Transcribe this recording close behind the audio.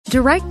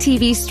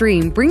DirecTV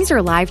Stream brings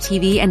your live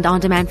TV and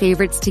on-demand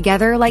favorites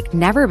together like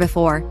never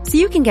before, so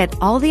you can get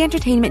all the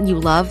entertainment you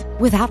love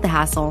without the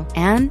hassle.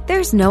 And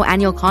there's no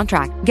annual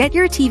contract. Get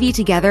your TV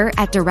together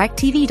at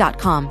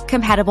directtv.com.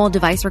 Compatible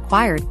device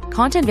required.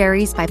 Content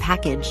varies by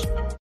package.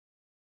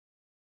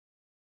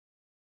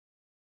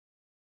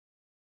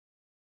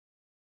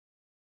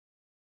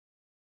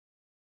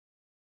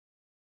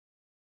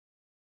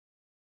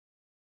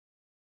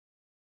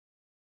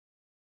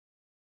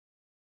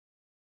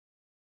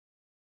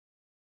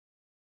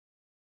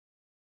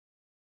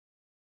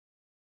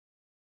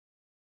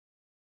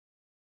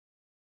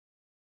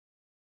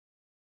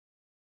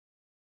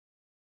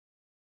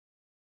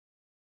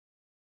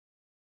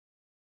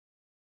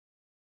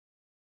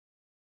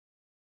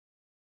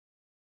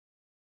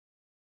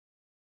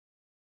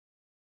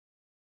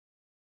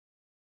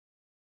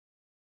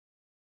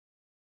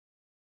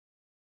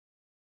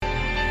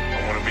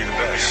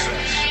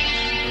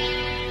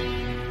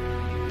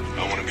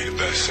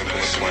 Simple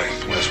and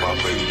plain. That's why I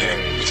play the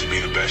game. To be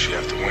the best, you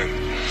have to win.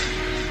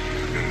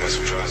 And that's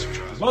what drives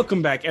me.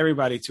 Welcome back,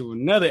 everybody, to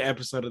another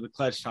episode of the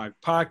Clutch Talk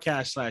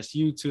podcast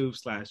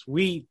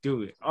 /YouTube/We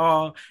Do It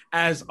All.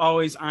 As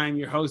always, I'm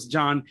your host,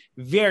 John.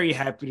 Very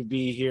happy to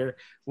be here.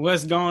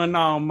 What's going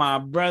on, my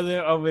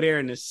brother over there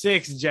in the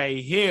 6,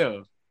 Jay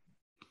Hill?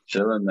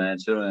 Chilling, man.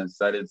 Chilling.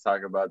 Excited to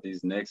talk about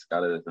these Knicks.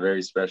 Got a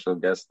very special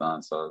guest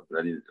on, so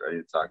ready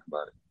to talk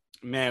about it.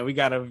 Man, we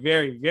got a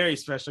very, very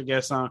special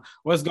guest on.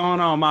 What's going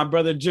on, my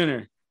brother,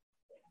 Jenner?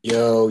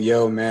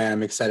 Yo, man.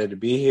 I'm excited to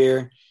be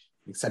here.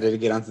 Excited to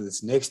get onto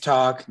this Knicks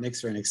talk.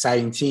 Knicks are an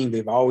exciting team.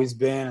 They've always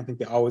been. I think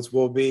they always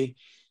will be.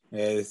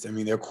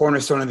 They're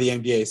cornerstone of the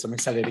NBA, so I'm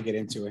excited to get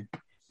into it.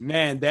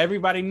 Man,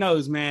 everybody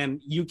knows, man,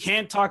 you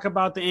can't talk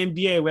about the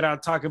NBA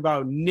without talking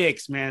about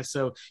Knicks, man.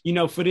 So,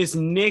 for this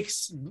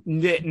Knicks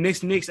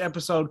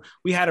episode,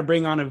 we had to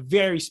bring on a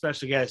very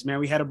special guest, man.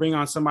 We had to bring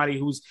on somebody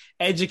who's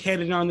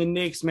educated on the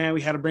Knicks, man. We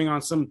had to bring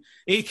on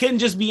it couldn't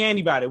just be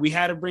anybody. We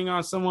had to bring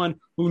on someone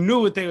who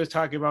knew what they was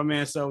talking about,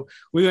 man. So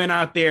we went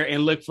out there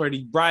and looked for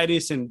the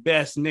brightest and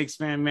best Knicks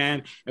fan,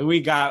 man. And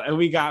we got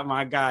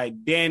my guy,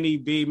 Danny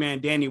B, man.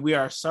 Danny, we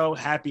are so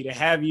happy to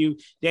have you.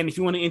 Danny, if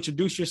you want to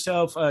introduce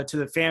yourself to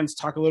the fans,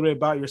 talk a little bit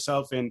about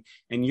yourself and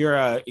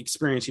your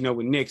experience,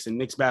 with Knicks and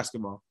Knicks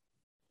basketball.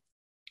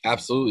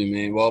 Absolutely,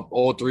 man. Well,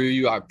 all three of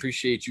you, I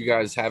appreciate you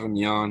guys having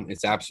me on.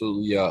 It's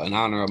absolutely an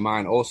honor of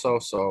mine also.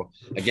 So,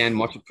 again,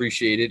 much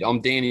appreciated. I'm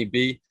Danny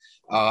B.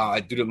 I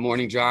do the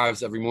morning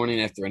drives every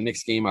morning after a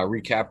Knicks game. I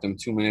recap them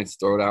 2 minutes,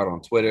 throw it out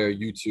on Twitter,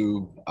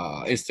 YouTube,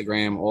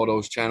 Instagram, all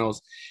those channels.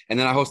 And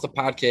then I host a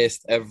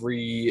podcast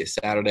every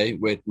Saturday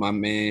with my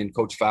man,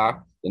 Coach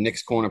Fa, the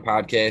Knicks Corner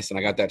podcast. And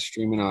I got that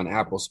streaming on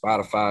Apple,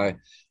 Spotify,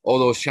 all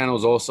those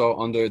channels also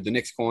under the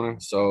Knicks Corner.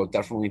 So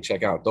definitely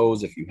check out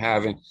those if you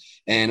haven't.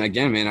 And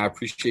again, man, I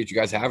appreciate you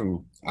guys having me.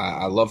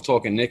 I love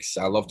talking Knicks.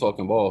 I love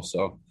talking ball.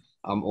 So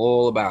I'm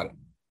all about it.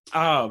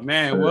 Oh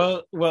man,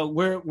 well,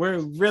 we're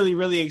really,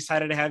 really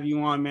excited to have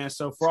you on, man.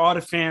 So for all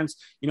the fans,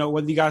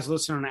 whether you guys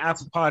listen on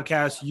Apple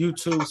Podcasts,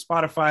 YouTube,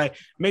 Spotify,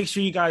 make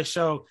sure you guys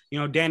show,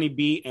 Danny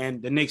B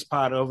and the Knicks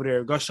pod over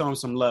there. Go show them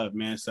some love,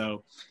 man.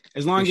 So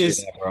as long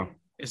as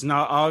it's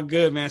not all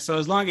good, man. So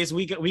as long as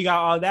we got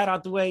all that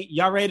out the way,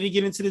 y'all ready to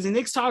get into this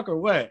Knicks talk or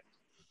what?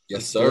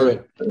 Yes,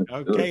 sir.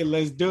 Okay,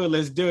 let's do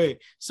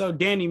it. So,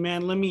 Danny,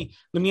 man, let me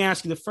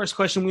ask you the first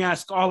question we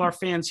ask all our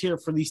fans here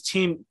for these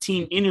team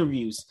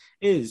interviews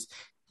is,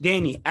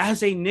 Danny,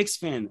 as a Knicks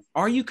fan,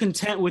 are you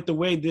content with the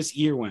way this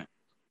year went?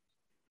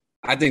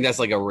 I think that's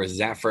like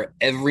for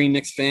every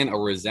Knicks fan, a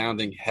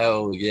resounding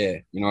hell yeah.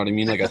 You know what I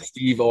mean? Like a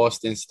Steve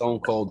Austin, Stone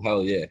Cold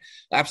hell yeah.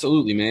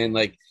 Absolutely, man.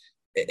 Like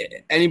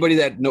anybody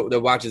that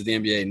watches the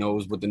NBA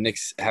knows what the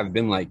Knicks have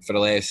been like for the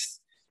last,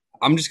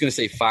 I'm just going to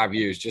say 5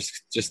 years,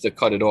 just to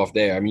cut it off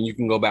there. I mean, you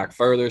can go back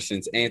further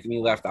since Anthony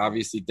left.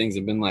 Obviously, things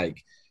have been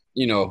like,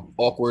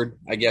 awkward,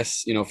 I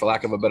guess, for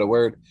lack of a better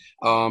word.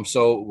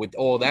 So with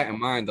all that in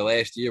mind, the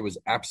last year was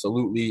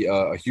absolutely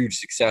a huge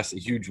success, a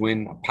huge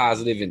win, a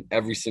positive in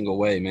every single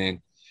way,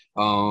 man.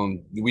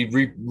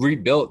 We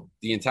rebuilt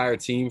the entire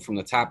team from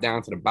the top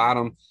down to the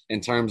bottom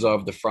in terms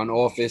of the front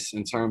office,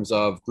 in terms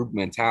of group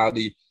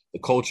mentality, the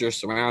culture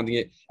surrounding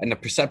it, and the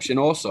perception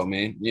also,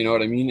 man. You know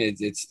what I mean?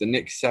 It's the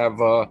Knicks have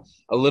a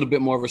little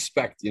bit more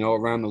respect,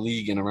 around the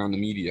league and around the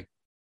media.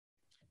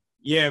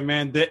 Yeah,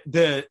 man,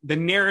 the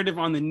narrative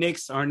on the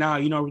Knicks are now,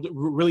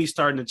 really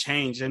starting to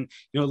change. And,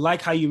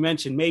 like how you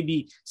mentioned,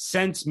 maybe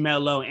since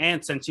Melo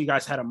and since you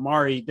guys had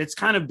Amari, that's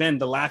kind of been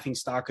the laughing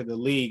stock of the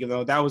league.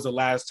 Though that was the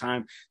last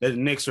time that the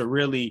Knicks are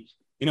really,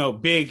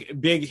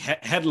 big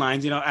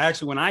headlines.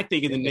 Actually, when I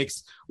think of the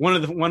Knicks, one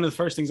of the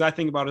first things I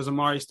think about is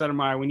Amari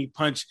Stoudemire when he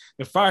punched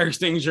the fire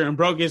extinguisher and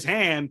broke his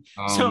hand.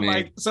 Oh, I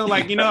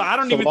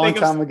don't even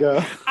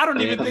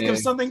think of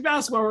something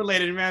basketball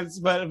related, man.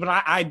 But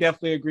I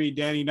definitely agree,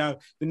 Danny. The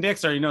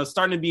Knicks are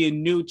starting to be a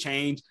new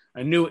change,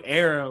 a new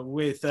era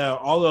with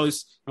all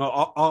those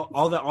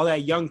all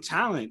that young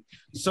talent.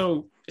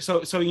 So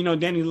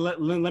Danny,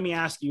 let me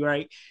ask you,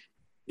 right?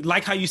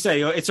 like how you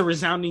say, it's a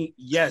resounding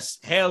yes,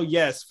 hell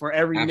yes for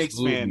every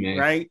Knicks fan, man.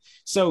 Right?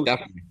 So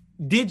definitely.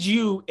 Did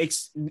you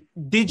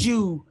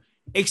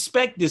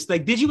expect this?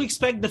 Like, did you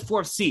expect the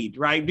 4th seed,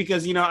 right?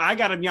 Because, I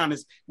got to be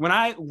honest,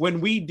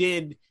 when we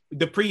did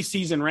the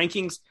preseason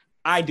rankings,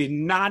 I did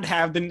not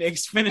have the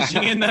Knicks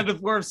finishing in the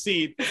 4th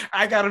seed.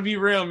 I got to be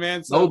real,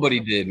 man. So, nobody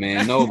did,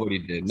 man. Nobody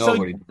did.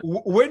 Nobody did.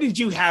 Where did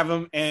you have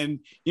them? And,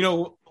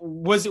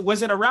 was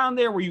it around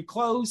there? Were you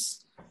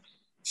close?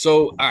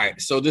 So, all right.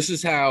 So this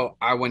is how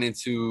I went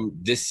into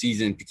this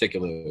season in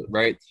particular,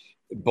 right?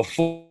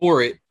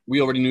 Before it, we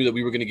already knew that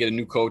we were going to get a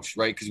new coach,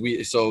 right? Because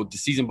the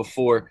season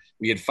before,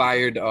 we had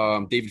fired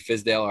David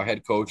Fizdale, our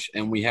head coach,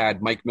 and we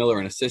had Mike Miller,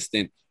 an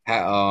assistant,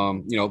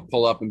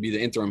 pull up and be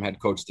the interim head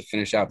coach to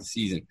finish out the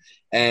season.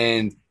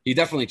 And he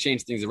definitely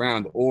changed things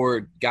around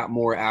or got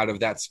more out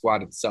of that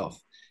squad itself.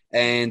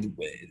 And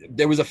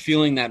there was a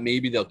feeling that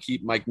maybe they'll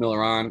keep Mike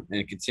Miller on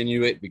and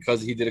continue it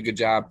because he did a good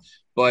job.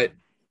 But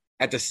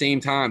at the same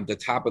time, the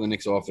top of the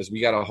Knicks office,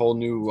 we got a whole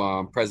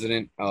new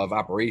president of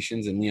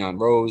operations in Leon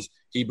Rose.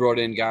 He brought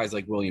in guys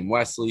like William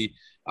Wesley,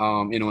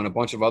 and a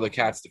bunch of other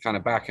cats to kind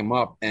of back him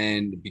up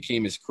and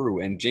became his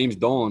crew. And James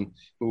Dolan,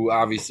 who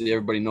obviously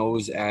everybody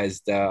knows as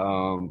the,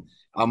 I'm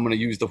going to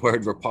use the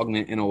word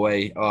repugnant in a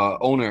way,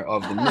 owner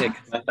of the Knicks.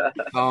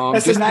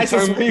 That's the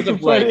nicest way you can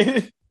put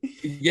it.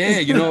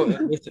 Yeah,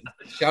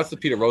 shouts to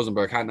Peter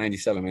Rosenberg, Hot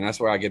 97, man. That's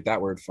where I get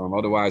that word from.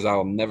 Otherwise,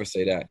 I'll never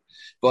say that.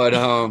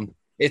 But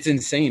it's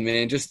insane,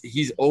 man. Just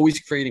he's always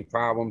creating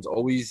problems.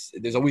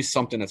 There's always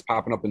something that's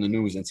popping up in the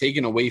news and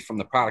taking away from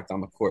the product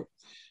on the court.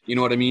 You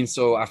know what I mean?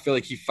 So I feel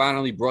like he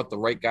finally brought the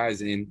right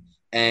guys in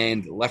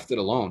and left it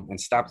alone and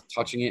stopped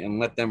touching it and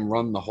let them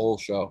run the whole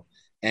show.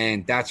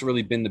 And that's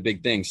really been the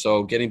big thing.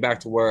 So getting back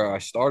to where I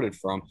started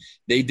from,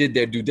 they did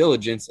their due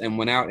diligence and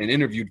went out and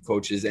interviewed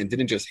coaches and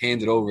didn't just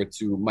hand it over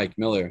to Mike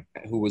Miller,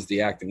 who was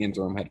the acting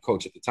interim head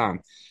coach at the time.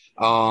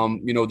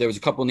 There was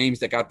a couple names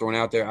that got thrown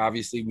out there.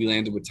 Obviously, we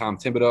landed with Tom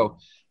Thibodeau.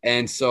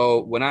 And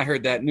so when I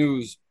heard that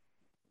news,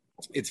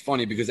 it's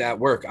funny because at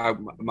work, I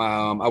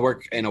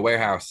work in a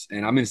warehouse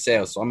and I'm in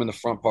sales. So I'm in the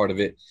front part of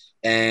it.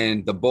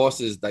 And the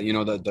bosses that,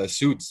 the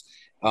suits,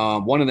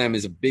 one of them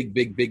is a big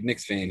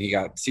Knicks fan. He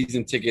got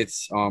season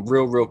tickets,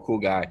 real cool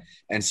guy.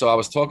 And so I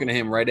was talking to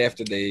him right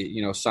after they,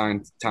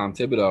 signed Tom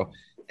Thibodeau.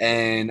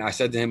 And I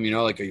said to him, are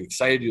you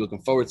excited? Are you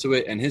looking forward to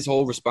it? And his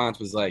whole response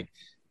was like,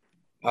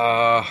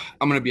 I'm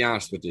going to be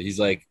honest with you. He's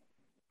like,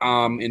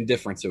 I'm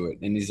indifferent to it.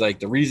 And he's like,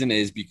 the reason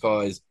is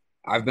because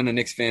I've been a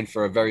Knicks fan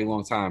for a very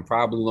long time,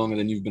 probably longer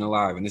than you've been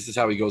alive. And this is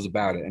how he goes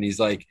about it. And he's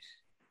like,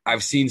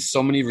 I've seen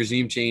so many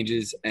regime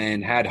changes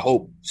and had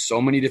hope so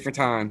many different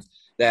times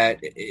that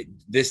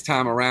this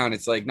time around,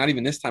 it's like, not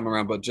even this time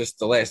around, but just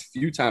the last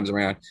few times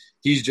around,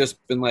 he's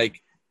just been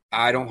like,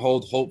 I don't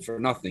hold hope for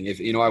nothing.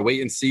 If, I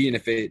wait and see, and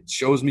if it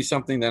shows me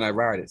something, then I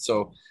ride it.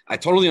 So I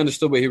totally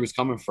understood where he was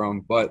coming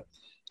from. But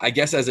I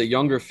guess as a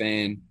younger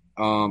fan,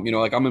 I'm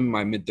in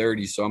my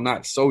mid-30s, so I'm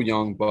not so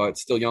young, but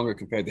still younger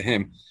compared to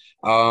him.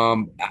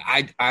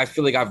 I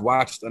feel like I've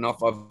watched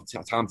enough of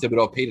Tom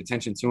Thibodeau, paid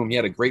attention to him. He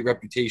had a great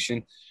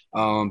reputation,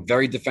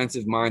 very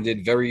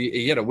defensive-minded,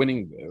 he had a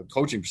winning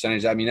coaching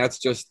percentage. I mean, that's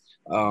just,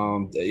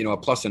 a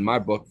plus in my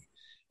book.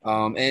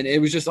 And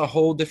it was just a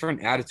whole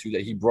different attitude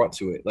that he brought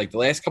to it. Like the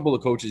last couple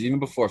of coaches, even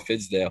before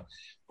Fizdale,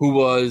 who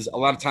was a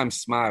lot of times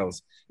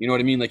smiles. You know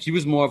what I mean? Like he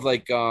was more of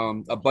like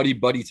a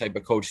buddy type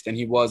of coach than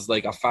he was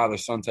like a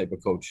father-son type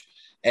of coach.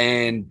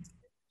 And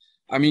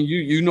I mean,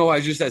 I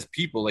just as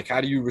people, like,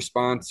 how do you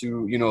respond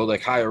to,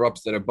 like higher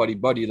ups that are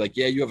buddy? Like,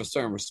 yeah, you have a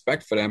certain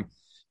respect for them,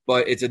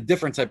 but it's a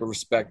different type of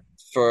respect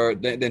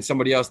than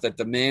somebody else that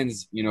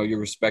demands, your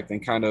respect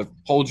and kind of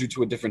holds you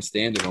to a different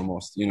standard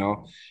almost,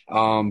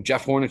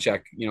 Jeff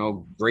Hornacek,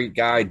 great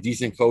guy,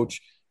 decent coach.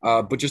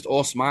 But just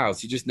all smiles.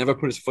 He just never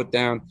put his foot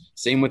down.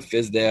 Same with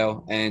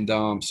Fizdale. And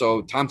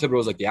so Tom Thibodeau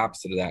was like the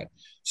opposite of that.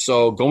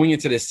 So going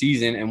into this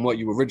season and what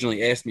you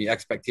originally asked me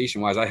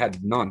expectation-wise, I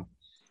had none.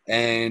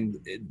 And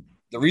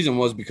the reason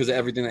was because of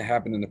everything that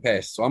happened in the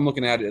past. So I'm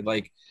looking at it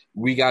like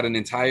we got an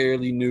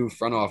entirely new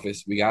front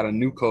office. We got a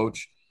new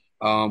coach.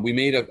 We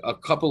made a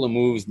couple of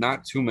moves,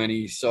 not too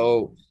many.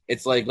 So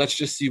it's like, let's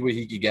just see what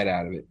he could get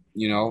out of it,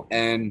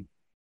 And,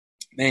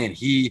 man,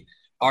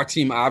 our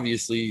team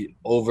obviously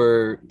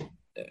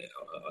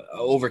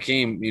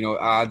overcame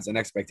odds and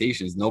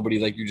expectations. Nobody,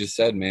 like you just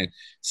said, man,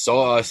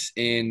 saw us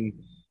in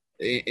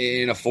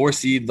a 4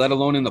 seed, let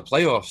alone in the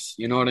playoffs.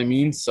 You know what I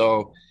mean?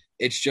 So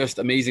it's just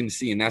amazing to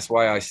see, and that's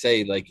why I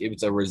say like it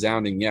was a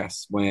resounding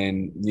yes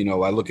when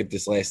I look at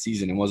this last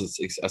season. And was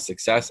it a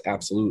success?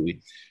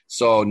 Absolutely.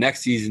 So next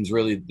season's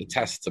really the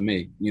test to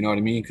me. You know what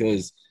I mean?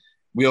 Because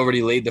we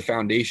already laid the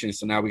foundation,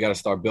 so now we got to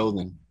start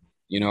building.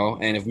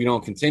 And if we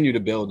don't continue to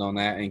build on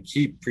that and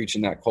keep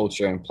preaching that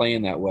culture and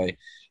playing that way,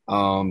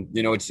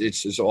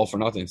 it's all for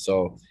nothing.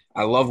 So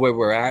I love where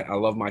we're at. I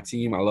love my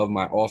team. I love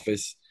my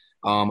office.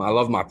 I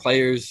love my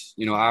players.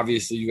 You know,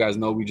 obviously, you guys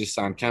know we just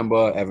signed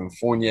Kemba, Evan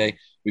Fournier.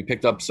 We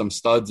picked up some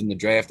studs in the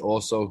draft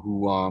also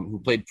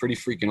who played pretty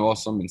freaking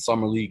awesome in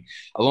summer league,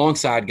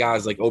 alongside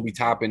guys like Obi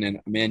Toppin and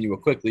Emmanuel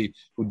Quickly,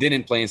 who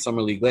didn't play in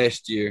summer league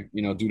last year,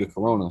 you know, due to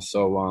Corona.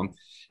 So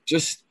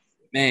just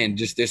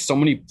there's so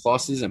many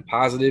pluses and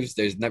positives.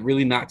 There's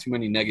really not too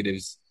many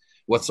negatives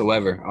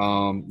whatsoever.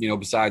 You know,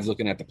 besides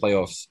looking at the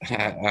playoffs,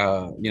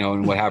 you know,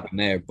 and what happened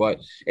there. But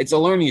it's a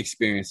learning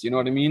experience. You know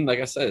what I mean?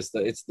 Like I said,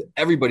 it's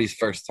everybody's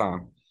first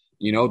time.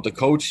 You know, the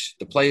coach,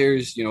 the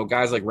players, you know,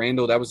 guys like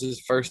Randall, that was his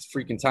first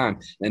freaking time.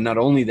 And not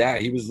only that,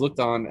 he was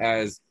looked on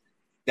as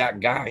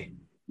that guy.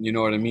 You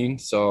know what I mean?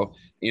 So,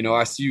 you know,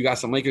 I see you got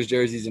some Lakers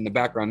jerseys in the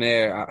background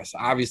there. So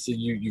obviously,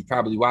 you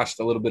probably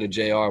watched a little bit of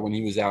JR when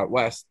he was out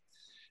west.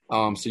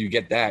 So you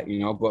get that, you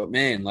know. But,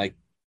 man, like,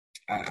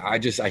 I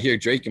hear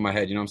Drake in my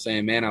head. You know what I'm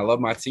saying? Man, I love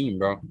my team,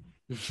 bro.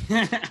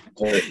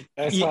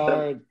 That's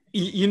hard.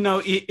 You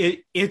know,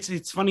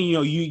 it's funny. You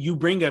know, you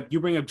bring up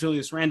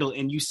Julius Randle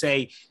and you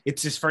say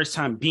it's his first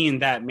time being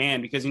that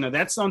man, because, you know,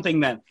 that's something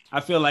that I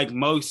feel like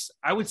most,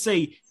 I would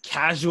say,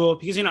 casual,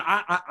 because, you know,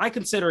 I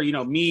consider, you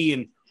know, me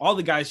and all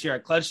the guys here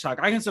at Clutch Talk,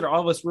 I consider all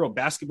of us real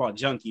basketball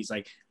junkies.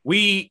 Like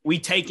we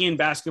take in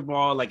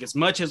basketball like as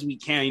much as we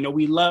can. You know,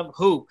 we love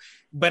hoop,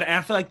 but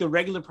I feel like the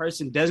regular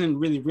person doesn't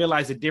really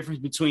realize the difference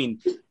between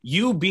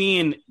you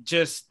being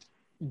just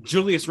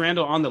Julius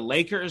Randle on the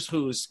Lakers,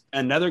 who's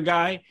another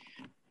guy,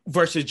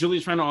 versus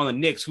Julius Randle on the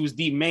Knicks, who's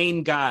the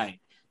main guy.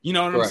 You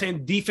know what I'm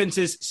saying?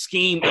 Defenses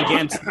scheme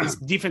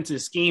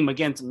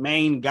against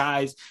main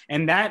guys.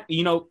 And that,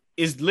 you know,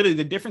 is literally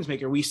the difference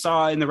maker. We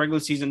saw in the regular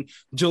season,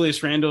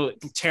 Julius Randle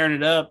tearing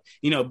it up,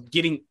 you know,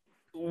 getting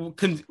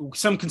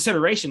some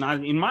consideration,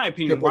 in my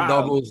opinion. Triple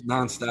doubles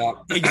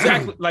nonstop.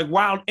 Exactly. Like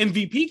wild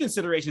MVP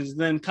considerations. And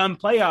then come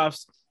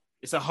playoffs,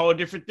 it's a whole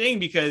different thing,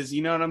 because,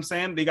 you know what I'm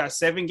saying? They got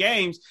 7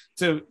 games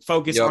to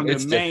focus on the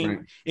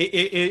main.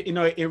 You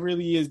know, it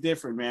really is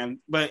different, man.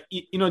 But,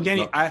 you know,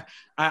 Danny,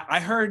 I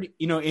heard,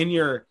 you know, in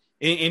your,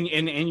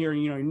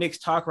 you know, Knicks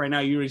talk right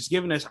now, you were just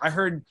giving us, I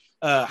heard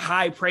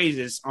high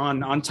praises on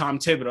Tom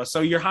Thibodeau.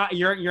 So you're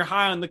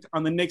high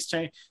on the Knicks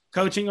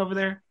coaching over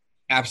there?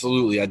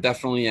 Absolutely. I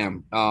definitely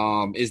am.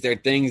 Is there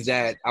things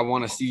that I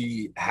want to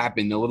see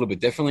happen a little bit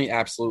differently?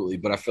 Absolutely.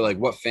 But I feel like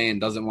what fan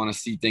doesn't want to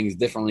see things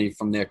differently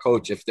from their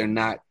coach if they're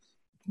not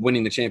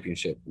winning the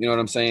championship? You know what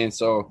I'm saying?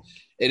 So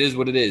it is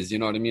what it is. You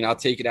know what I mean? I'll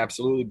take it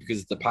absolutely,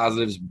 because the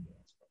positives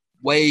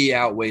way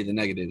outweigh the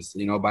negatives,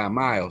 you know, by a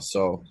mile.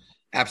 So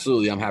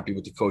absolutely, I'm happy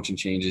with the coaching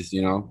changes,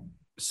 you know.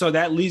 So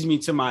that leads me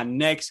to my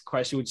next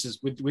question, which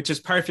is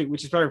perfect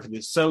for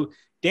this. So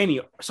Danny,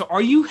 so are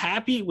you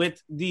happy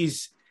with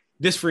this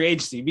free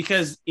agency?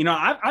 Because, you know,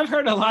 I've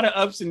heard a lot of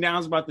ups and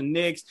downs about the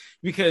Knicks,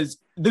 because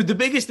the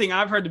biggest story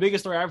I've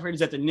heard is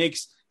that the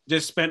Knicks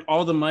just spent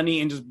all the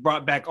money and just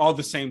brought back all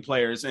the same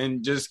players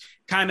and just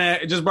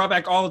brought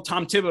back all of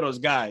Tom Thibodeau's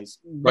guys.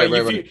 But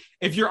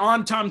if you're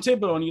on Tom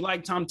Thibodeau and you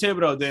like Tom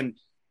Thibodeau, then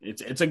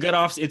it's a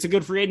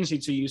good free agency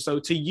to you. So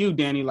to you,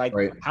 Danny, like,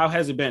 how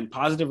has it been,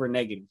 positive or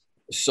negative?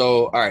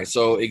 So, all right.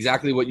 So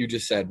exactly what you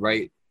just said,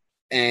 right?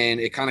 And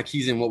it kind of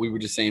keys in what we were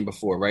just saying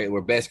before, right?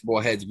 We're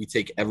basketball heads. We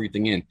take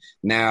everything in.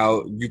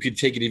 Now, you could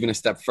take it even a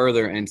step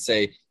further and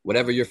say,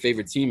 whatever your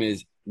favorite team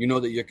is, you know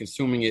that you're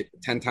consuming it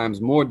 10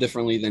 times more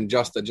differently than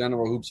just a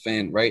general hoops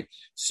fan, right?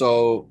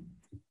 So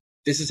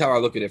this is how I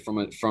look at it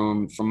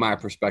from my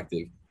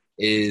perspective,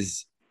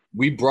 is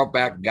we brought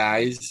back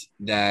guys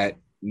that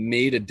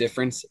made a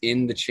difference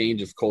in the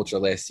change of culture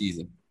last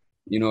season.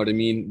 You know what I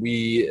mean?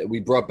 We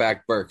brought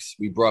back Burks.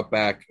 We brought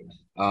back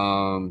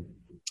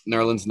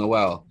Nerlens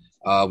Noel.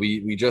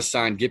 We just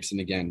signed Gibson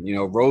again. You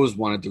know, Rose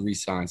wanted to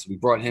re-sign, so we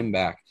brought him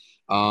back.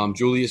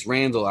 Julius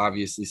Randle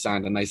obviously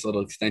signed a nice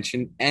little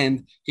extension,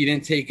 and he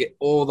didn't take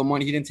all the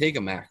money. He didn't take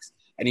a max,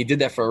 and he did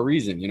that for a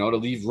reason, you know, to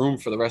leave room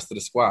for the rest of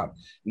the squad.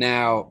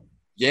 Now,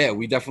 yeah,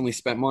 we definitely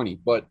spent money,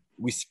 but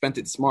we spent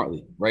it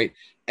smartly, right?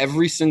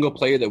 Every single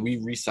player that we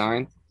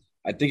re-signed,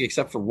 I think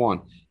except for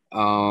one,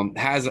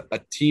 has a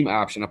team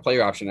option, a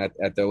player option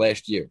at their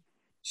last year.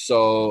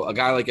 So a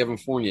guy like Evan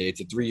Fournier,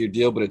 it's a 3-year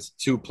deal, but it's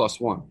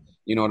 2+1.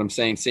 You know what I'm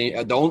saying?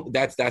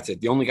 That's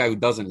it. The only guy who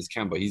doesn't is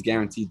Kemba. He's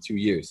guaranteed 2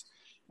 years.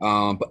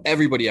 But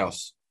everybody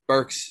else,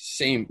 Burks,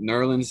 same,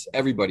 Nerlens,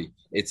 everybody.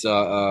 It's you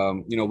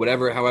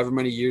know, however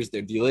many years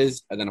their deal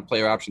is, and then a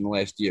player option the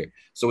last year.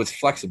 So it's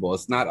flexible.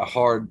 It's not a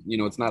hard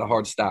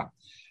stop.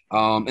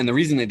 And the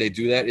reason that they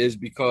do that is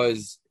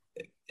because,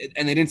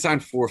 and they didn't sign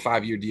 4 or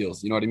 5 year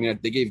deals. You know what I mean?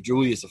 They gave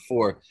Julius a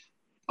 4,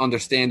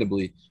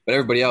 understandably, but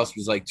everybody else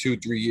was like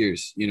 2-3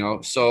 years, you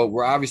know? So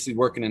we're obviously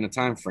working in a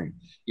time frame.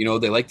 You know,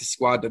 they like the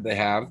squad that they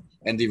have,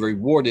 and they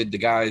rewarded the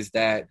guys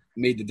that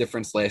made the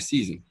difference last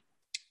season.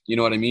 You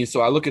know what I mean?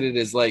 So I look at it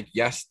as like,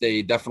 yes,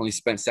 they definitely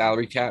spent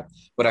salary cap,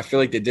 but I feel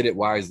like they did it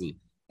wisely.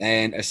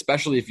 And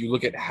especially if you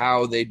look at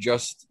how they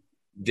just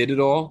did it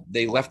all,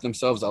 they left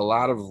themselves a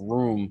lot of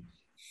room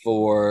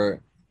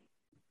for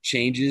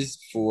changes,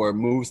 for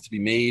moves to be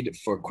made,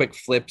 for quick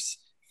flips,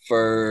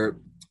 for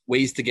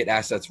ways to get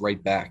assets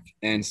right back.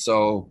 And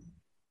so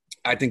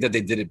I think that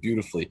they did it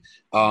beautifully.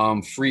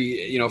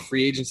 Free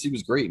agency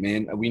was great,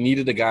 man. We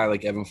needed a guy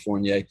like Evan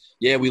Fournier.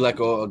 Yeah, we let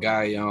go of a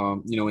guy,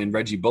 in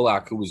Reggie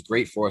Bullock, who was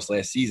great for us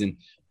last season.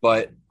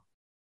 But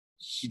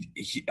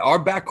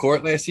our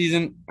backcourt last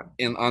season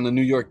on the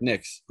New York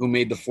Knicks, who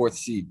made the 4th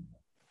seed,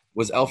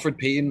 was Elfrid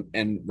Payton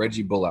and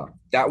Reggie Bullock.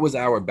 That was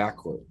our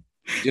backcourt.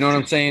 You know what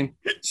I'm saying?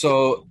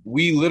 So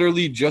we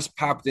literally just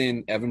popped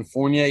in Evan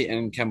Fournier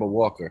and Kemba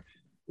Walker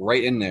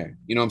right in there.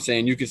 You know what I'm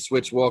saying? You could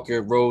switch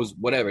Walker, Rose,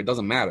 whatever. It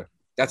doesn't matter.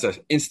 That's an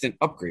instant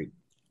upgrade.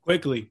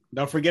 Quickly.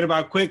 Don't forget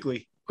about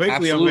Quickly. Quickly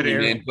Absolutely,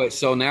 over there. Man. But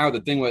so now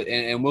the thing with,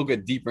 and we'll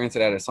get deeper into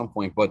that at some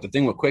point, but the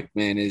thing with Quick,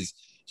 man, is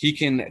he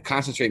can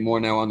concentrate more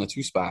now on the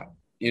 2 spot.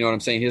 You know what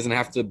I'm saying? He doesn't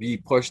have to be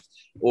pushed,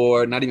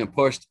 or not even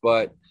pushed,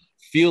 but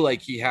feel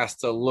like he has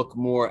to look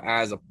more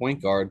as a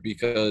point guard,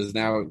 because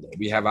now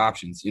we have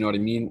options. You know what I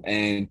mean?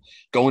 And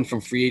going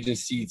from free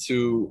agency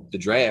to the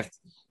draft,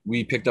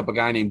 we picked up a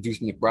guy named Deuce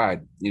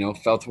McBride,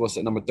 fell to us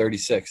at number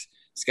 36.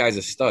 This guy's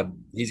a stud.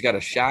 He's got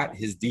a shot.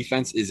 His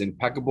defense is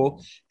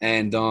impeccable.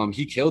 And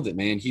he killed it,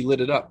 man. He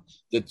lit it up.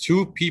 The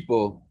 2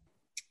 people,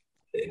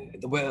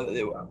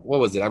 what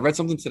was it? I read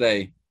something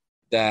today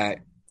that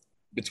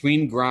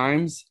between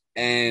Grimes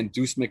and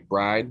Deuce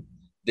McBride,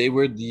 they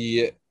were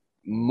the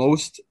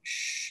most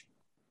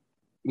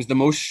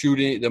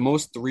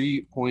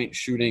 3-point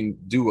shooting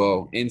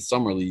duo in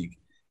summer league,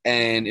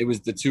 and it was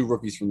the 2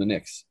 rookies from the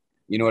Knicks.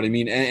 You know what I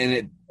mean?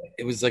 And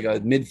it was like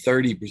a mid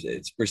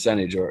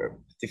 30% or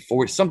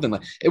 40, something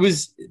like it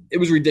was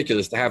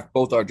ridiculous to have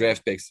both our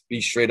draft picks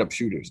be straight up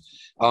shooters.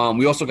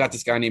 We also got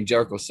this guy named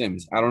Jericho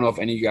Sims. I don't know if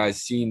any of you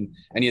guys seen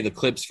any of the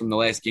clips from the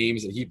last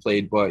games that he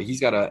played, but he's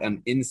got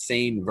an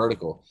insane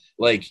vertical.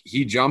 Like,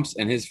 he jumps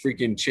and his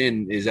freaking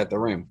chin is at the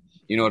rim.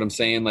 You know what I'm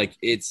saying? Like,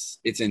 it's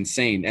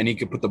insane. And he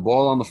could put the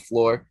ball on the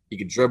floor. He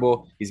could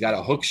dribble. He's got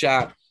a hook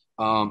shot.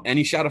 And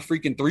he shot a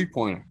freaking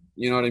 3-pointer.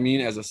 You know what I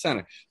mean? As a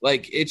center.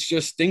 Like, it's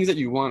just things that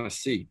you want to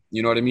see.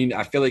 You know what I mean?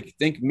 I feel like,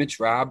 think Mitch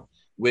Robb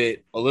with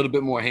a little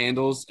bit more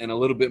handles and a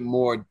little bit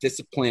more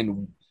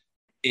discipline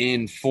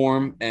in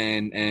form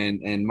and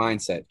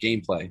mindset,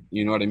 gameplay.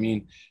 You know what I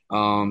mean?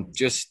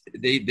 Just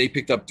they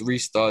picked up 3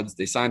 studs.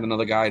 They signed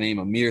another guy named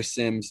Amir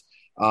Sims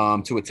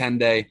to a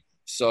 10-day.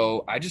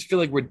 So I just feel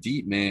like we're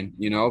deep, man.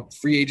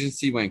 Free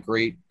agency went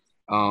great.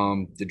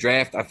 The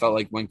draft, I felt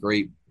like, went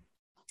great.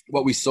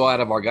 What we saw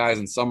out of our guys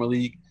in summer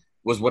league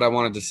was what I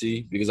wanted to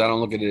see, because I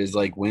don't look at it as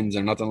like wins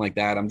or nothing like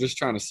that. I'm just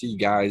trying to see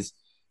guys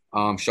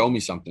show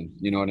me something.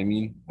 You know what I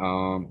mean?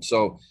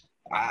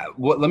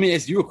 Let me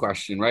ask you a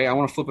question, right? I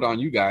want to flip it on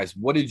you guys.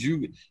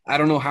 I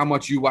don't know how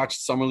much you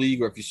watched summer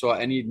league, or if you saw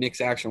any Knicks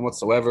action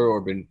whatsoever,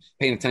 or been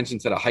paying attention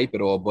to the hype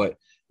at all, but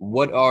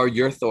what are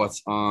your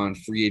thoughts on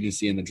free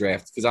agency and the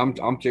draft? Because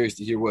I'm curious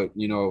to hear what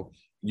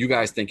you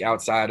guys think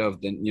outside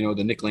of the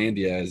the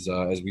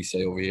Nicklandia, as we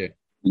say over here.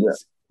 Yeah.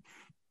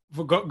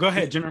 Go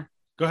ahead, Jenner.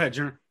 Go ahead,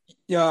 Jenner.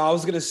 Yeah, I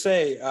was gonna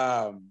say.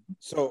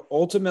 So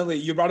ultimately,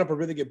 you brought up a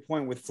really good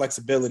point with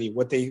flexibility.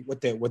 What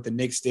the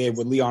Knicks did,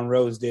 what Leon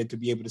Rose did, to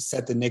be able to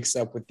set the Knicks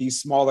up with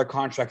these smaller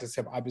contracts,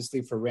 except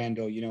obviously for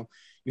Randall. You've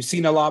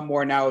seen a lot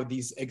more now of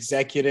these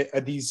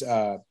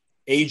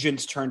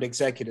agents turned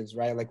executives,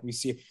 right? Like, we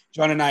see,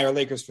 John and I are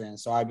Lakers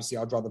fans, so obviously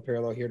I'll draw the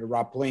parallel here to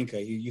Rob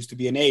Pelinka. He used to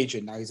be an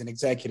agent, now he's an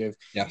executive.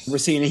 Yes, we're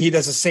seeing he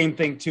does the same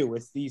thing too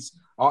with these.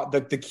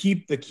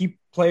 The key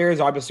players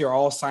obviously are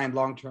all signed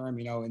long term.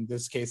 In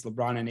this case,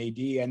 LeBron and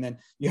AD, and then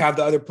you have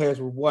the other players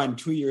with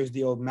 1-2 years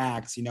deal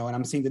max. And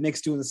I'm seeing the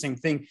Knicks doing the same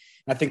thing. And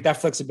I think that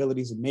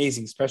flexibility is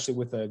amazing, especially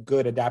with a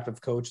good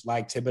adaptive coach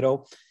like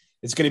Thibodeau.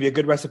 It's going to be a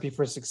good recipe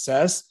for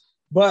success.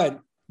 But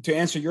to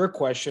answer your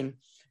question,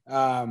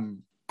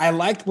 I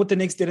liked what the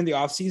Knicks did in the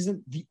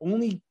offseason. The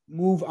only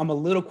move I'm a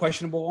little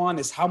questionable on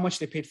is how much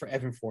they paid for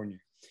Evan Fournier.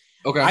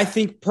 Okay. I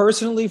think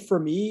personally, for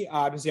me,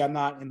 obviously I'm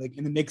not in the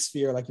Knicks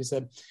sphere, like you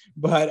said,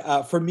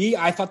 but for me,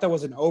 I thought that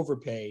was an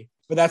overpay,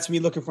 but that's me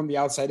looking from the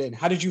outside in.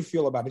 How did you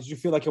feel about it? Did you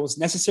feel like it was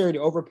necessary to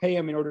overpay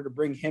him in order to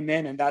bring him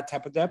in and that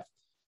type of depth?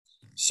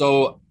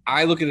 So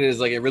I look at it as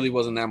like, it really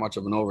wasn't that much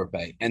of an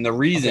overpay. And the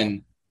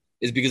reason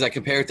is because I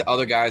compare it to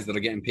other guys that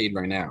are getting paid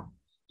right now.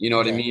 You know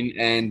what I mean?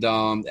 And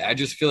I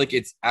just feel like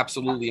it's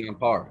absolutely on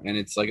par. And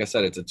it's, like I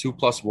said, it's a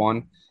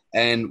 2+1,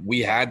 and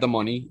we had the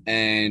money.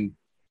 And,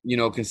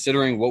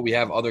 considering what we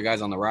have other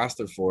guys on the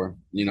roster for,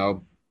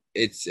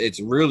 it's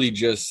really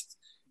just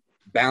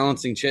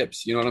balancing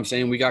chips. You know what I'm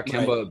saying? We got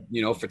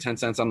Kemba, for 10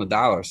 cents on the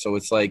dollar. So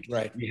it's like,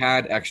 we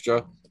had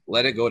extra,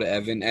 let it go to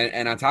Evan.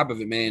 And on top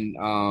of it,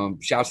 man,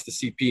 shouts to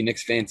CP,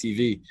 Knicks Fan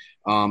TV.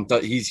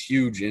 He's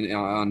huge in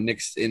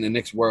the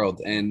Knicks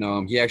world.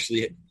 And he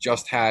actually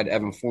just had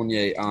Evan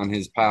Fournier on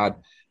his pod,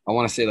 I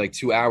want to say like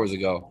 2 hours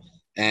ago.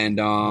 And,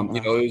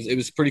 it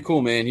was pretty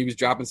cool, man. He was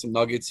dropping some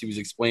nuggets. He was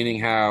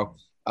explaining how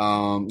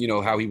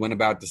he went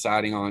about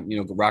deciding on,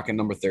 rocking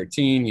number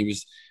 13. He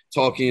was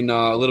talking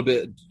a little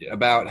bit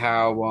about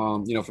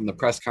how, from the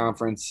press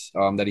conference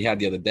that he had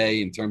the other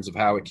day, in terms of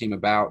how it came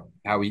about,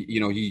 how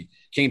he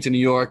came to New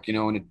York,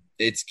 and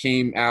it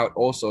came out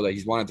also that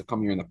he's wanted to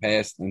come here in the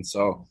past. And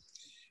so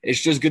it's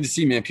just good to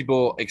see, man,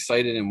 people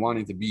excited and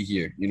wanting to be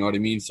here. You know what I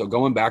mean? So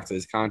going back to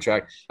this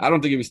contract, I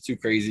don't think it was too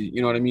crazy.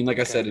 You know what I mean? Like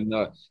I said,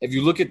 if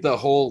you look at the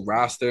whole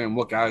roster and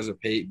what guys are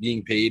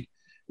being paid,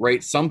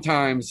 right?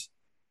 Sometimes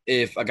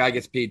if a guy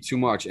gets paid too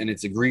much and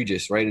it's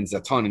egregious, right? And it's a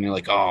ton and you're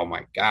like, oh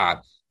my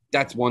God,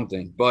 that's one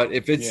thing. But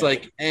if it's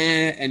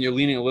and you're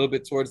leaning a little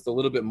bit towards the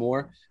little bit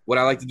more, what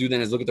I like to do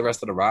then is look at the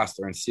rest of the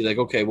roster and see like,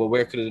 okay, well,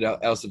 where could it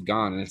else have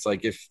gone? And it's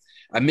like, if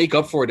I make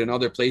up for it in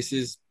other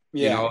places,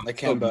 like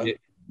Kemba.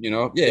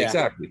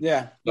 Exactly.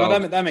 Yeah. No,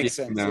 that makes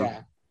sense.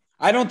 Yeah.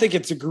 I don't think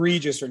it's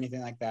egregious or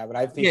anything like that, but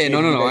I think I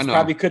know.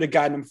 Probably could have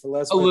gotten him for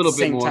less. A little at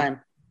the bit same more.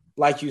 Time,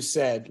 like you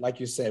said,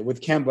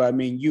 with Kemba, I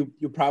mean, you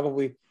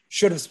probably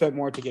should have spent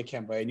more to get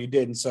Kemba, and you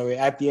didn't. So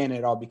at the end,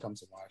 it all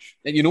becomes a wash.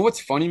 And you know what's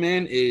funny,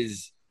 man,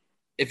 is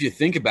if you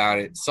think about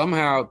it,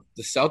 somehow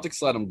the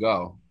Celtics let him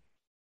go,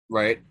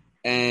 right?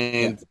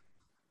 And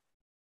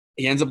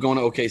he ends up going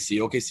to OKC.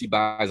 OKC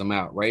buys him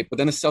out, right? But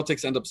then the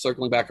Celtics end up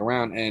circling back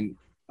around, and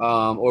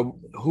or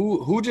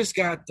who just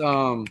got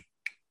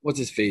what's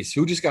his face?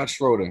 Who just got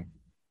Schroeder?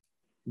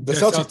 The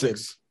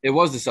Celtics. It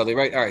was the Celtics,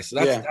 right? All right, so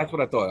that's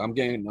what I thought. I'm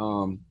getting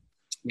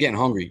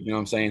hungry. You know what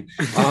I'm saying?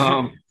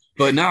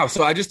 But now,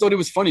 so I just thought it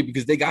was funny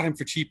because they got him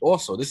for cheap.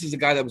 Also, this is a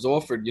guy that was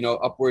offered,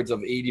 upwards of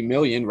 $80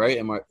 million, right?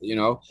 And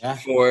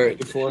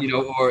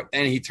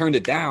he turned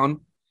it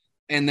down,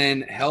 and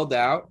then held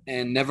out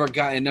and never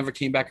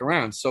came back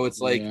around. So it's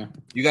like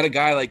you got a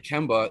guy like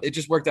Kemba. It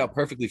just worked out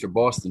perfectly for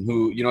Boston,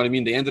 who, you know what I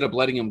mean? They ended up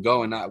letting him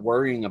go and not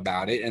worrying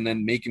about it, and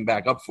then making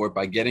back up for it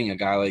by getting a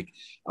guy like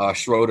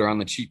Schroeder on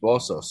the cheap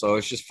also. So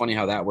it's just funny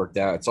how that worked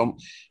out. So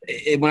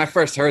when I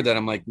first heard that,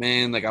 I'm like,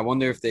 man, like I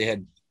wonder if they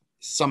had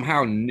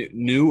somehow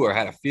knew or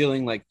had a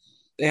feeling like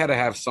they had to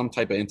have some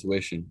type of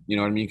intuition, you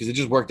know what I mean? Because it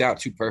just worked out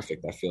too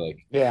perfect, I feel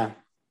like.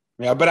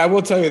 Yeah, but I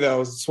will tell you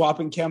though,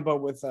 swapping Kemba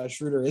with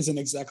Schroeder isn't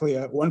exactly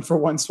a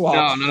 1-for-1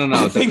 swap. No.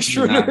 I think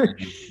Schroeder.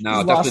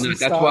 No, definitely not.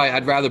 That's why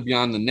I'd rather be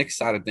on the Knicks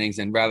side of things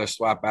and rather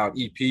swap out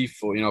EP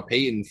for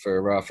Peyton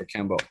for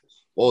Kemba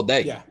all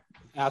day. Yeah,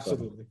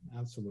 absolutely.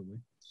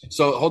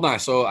 So hold on.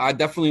 So I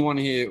definitely want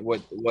to hear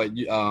what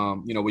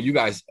you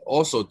guys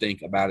also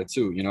think about it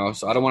too.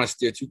 So I don't want to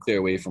steer too clear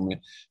away from it.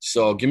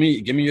 So give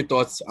me your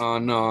thoughts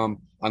on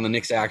the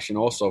Knicks action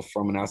also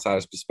from an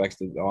outsider's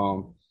perspective.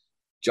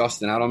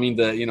 Justin, I don't mean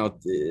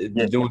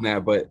to doing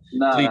that, but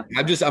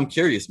I'm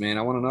curious, man.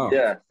 I want to know.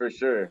 Yeah, for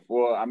sure.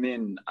 Well, I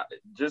mean,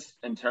 just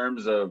in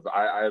terms of,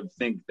 I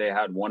think they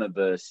had one of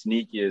the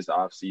sneakiest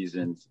off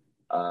seasons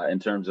in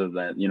terms of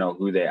that,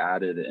 who they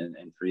added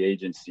in free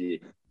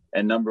agency.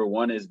 And number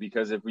one is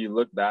because if we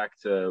look back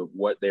to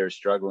what they were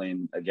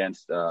struggling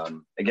against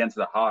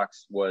the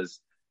Hawks was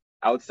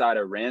outside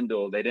of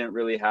Randall, they didn't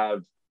really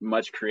have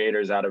much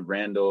creators out of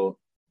Randall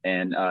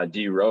and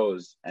D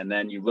Rose. And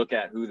then you look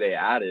at who they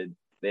added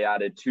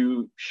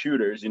two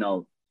shooters,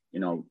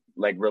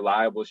 like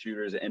reliable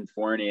shooters in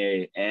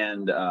Fournier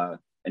and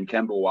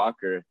Kemba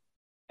Walker.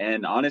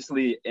 And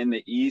honestly, in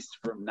the East,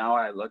 from now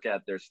I look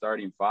at their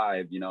starting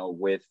five,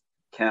 with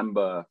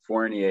Kemba,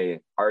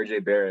 Fournier,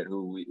 RJ Barrett,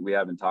 who we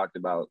haven't talked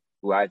about,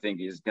 who I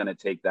think is going to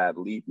take that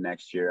leap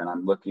next year. And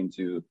I'm looking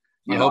to,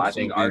 I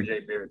think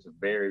RJ Barrett's a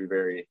very,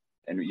 very,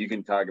 and you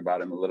can talk about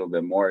him a little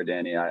bit more,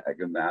 Danny. I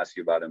can ask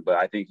you about him, but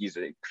I think he's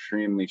an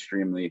extremely,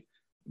 extremely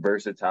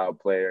versatile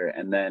player.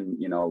 And then,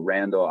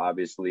 Randall,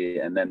 obviously,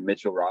 and then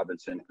Mitchell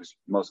Robinson, who's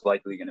most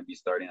likely going to be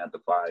starting at the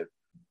 5.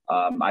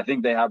 I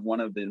think they have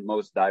one of the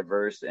most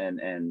diverse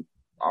and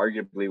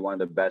arguably one of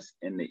the best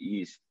in the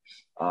East,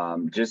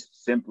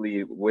 just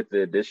simply with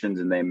the additions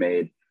and they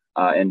made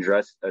and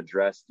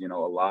addressed, a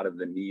lot of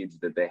the needs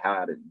that they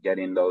had,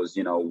 getting those,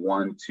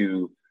 1,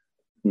 2,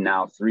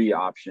 now 3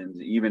 options,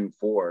 even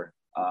 4,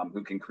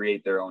 who can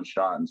create their own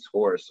shot and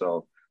score.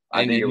 So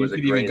I think it was a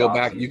great go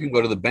back. You can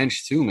go to the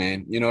bench too,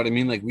 man. You know what I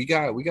mean? Like we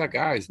got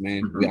guys,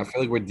 man. Mm-hmm. I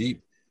feel like we're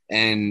deep,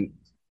 and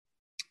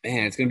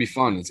man, it's gonna be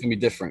fun. It's gonna be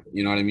different.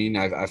 You know what I mean?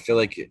 I feel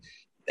like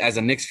as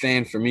a Knicks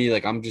fan, for me,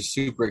 like I'm just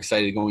super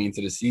excited going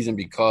into the season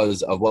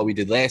because of what we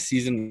did last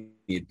season,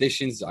 the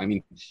additions. I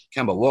mean,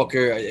 Kemba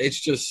Walker. It's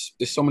just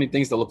there's so many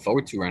things to look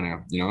forward to right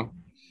now.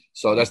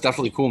 So that's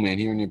definitely cool, man.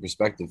 Hearing your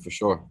perspective for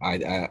sure.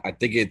 I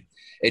think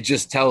it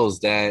just tells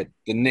that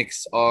the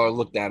Knicks are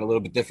looked at a little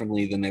bit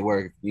differently than they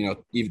were,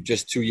 even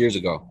just 2 years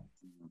ago.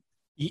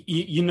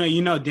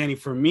 Danny,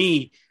 for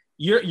me,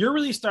 you're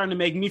really starting to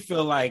make me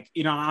feel like,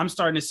 I'm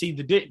starting to see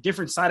the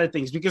different side of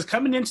things, because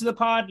coming into the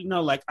pod,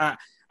 like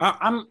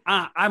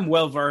I'm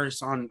well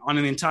versed on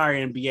an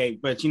entire NBA,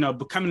 but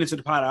coming into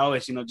the pod, I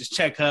always just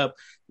check up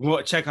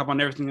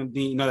on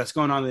everything that's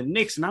going on in the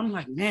Knicks, and I'm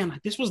like, man,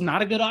 like, this was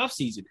not a good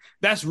offseason.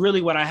 That's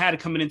really what I had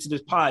coming into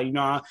this pod,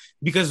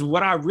 because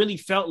what I really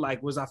felt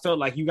like was I felt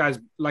like you guys,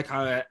 like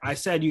I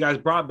said, you guys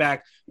brought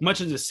back much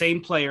of the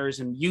same players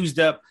and used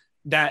up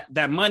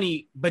that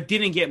money, but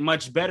didn't get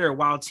much better.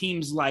 While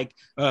teams like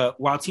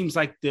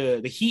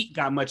the Heat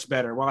got much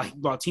better,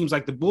 while teams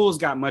like the Bulls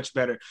got much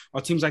better,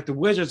 while teams like the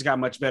Wizards got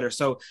much better.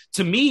 So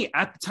to me,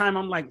 at the time,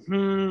 I'm like,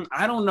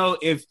 I don't know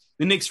if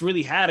the Knicks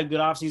really had a good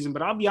offseason.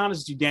 But I'll be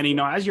honest with you, Danny.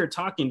 As you're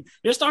talking,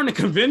 you're starting to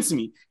convince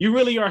me. You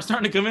really are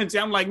starting to convince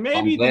me. I'm like,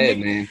 maybe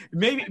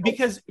maybe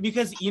because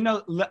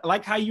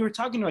like how you were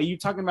talking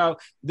about,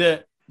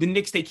 the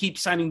Knicks, they keep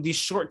signing these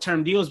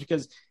short-term deals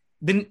because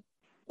then.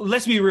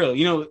 Let's be real.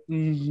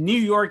 New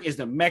York is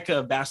the mecca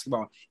of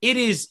basketball. It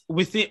is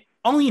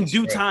only in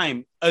due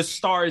time a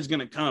star is going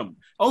to come.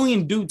 Only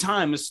in due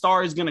time a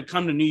star is going to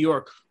come to New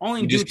York.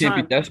 Only in due time. You just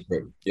can't be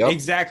desperate. Yep.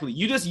 Exactly.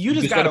 You just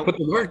got to put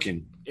the work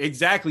in.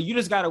 Exactly. You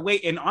just got to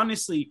wait. And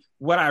honestly,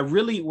 what I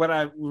really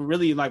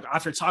like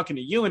after talking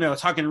to you and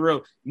talking to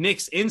real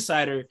Knicks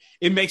insider,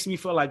 it makes me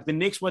feel like the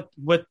Knicks,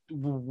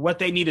 what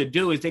they need to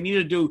do is they need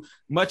to do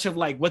much of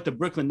like what the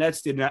Brooklyn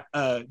Nets did. Do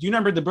you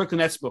remember the Brooklyn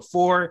Nets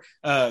before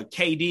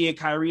KD and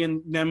Kyrie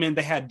and them? And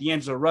they had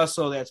D'Angelo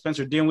Russell, they had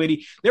Spencer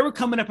Dinwiddie. They were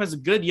coming up as a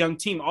good young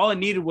team. All it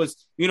needed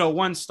was,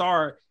 one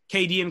star.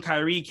 KD and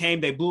Kyrie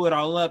came, they blew it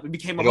all up. It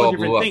became a whole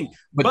different thing.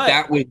 But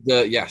that was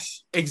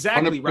yes.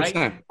 Exactly, 100%.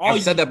 Right?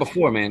 I've said that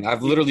before, man.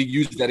 I've literally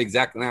used that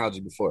exact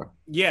analogy before.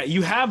 Yeah,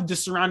 you have the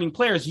surrounding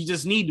players. You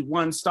just need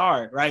one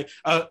star, right?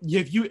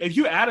 If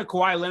you add a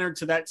Kawhi Leonard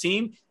to that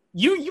team,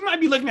 you might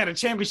be looking at a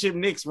championship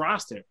Knicks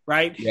roster,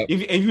 right? Yep.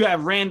 If you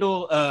have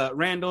Randall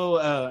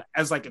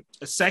as like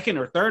a second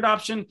or third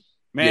option,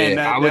 man.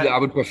 Yeah, I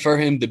would prefer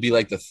him to be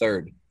like the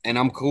third. And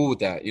I'm cool with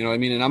that. You know what I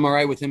mean? And I'm all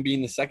right with him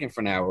being the second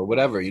for now or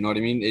whatever. You know what I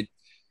mean?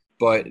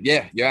 But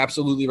yeah, you're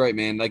absolutely right,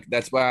 man. Like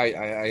that's why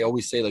I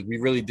always say like we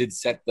really did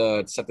set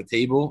the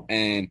table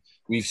and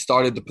we've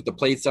started to put the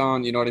plates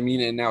on, you know what I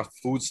mean? And now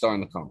food's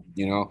starting to come,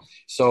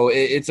 So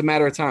it's a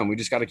matter of time. We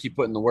just got to keep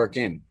putting the work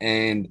in.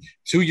 And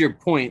to your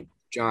point,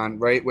 John,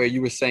 right, where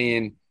you were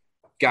saying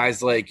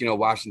guys like,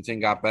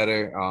 Washington got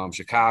better,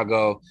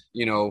 Chicago,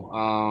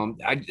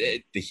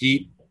 the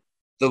Heat.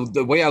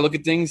 The way I look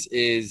at things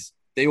is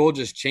they all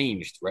just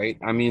changed, right?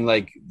 I mean,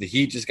 like the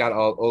Heat just got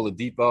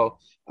Oladipo.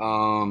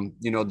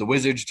 The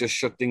Wizards just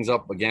shook things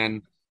up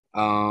again.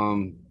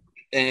 And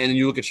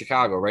you look at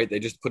Chicago, right? They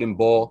just put in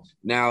Ball.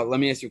 Now, let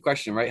me ask you a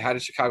question, right? How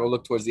did Chicago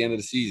look towards the end of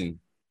the season?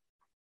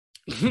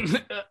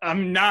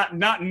 I'm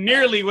not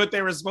nearly what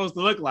they were supposed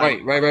to look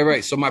like.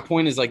 Right. So my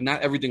point is like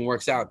not everything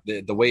works out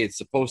the way it's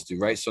supposed to,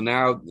 right? So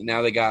now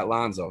they got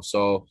Lonzo.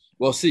 So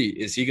we'll see.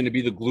 Is he going to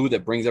be the glue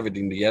that brings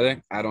everything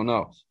together? I don't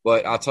know.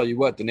 But I'll tell you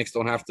what, the Knicks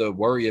don't have to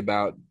worry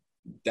about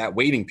that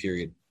waiting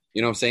period.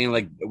 You know what I'm saying?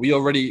 Like we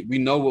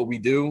know what we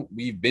do.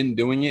 We've been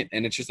doing it.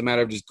 And it's just a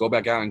matter of just go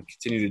back out and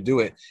continue to do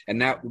it. And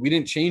now we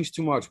didn't change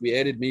too much. We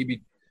added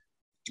maybe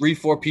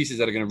 3-4 pieces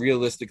that are going to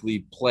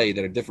realistically play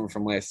that are different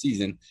from last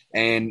season.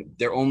 And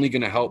they're only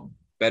going to help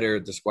better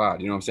the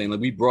squad. You know what I'm saying? Like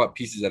we brought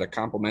pieces that are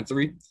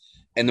complementary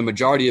and the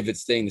majority of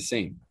it's staying the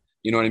same.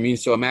 You know what I mean?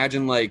 So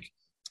imagine like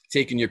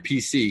taking your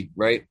PC,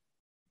 right?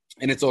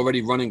 And it's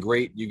already running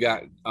great. You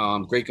got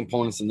great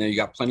components in there. You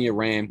got plenty of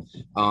RAM,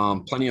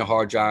 plenty of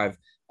hard drive,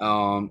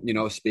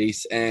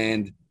 space,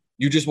 and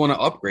you just want to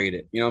upgrade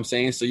it. You know what I'm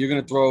saying? So you're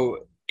going to throw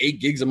 8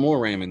 gigs of more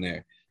RAM in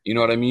there. You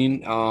know what I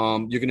mean?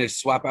 You're going to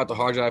swap out the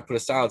hard drive, put a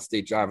solid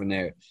state drive in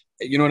there.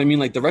 You know what I mean?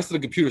 Like the rest of the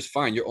computer is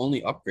fine. You're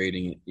only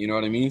upgrading it. You know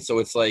what I mean? So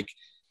it's like,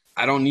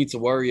 I don't need to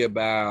worry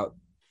about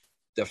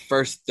the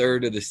first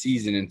third of the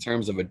season in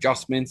terms of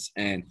adjustments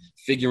and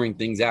figuring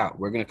things out.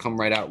 We're going to come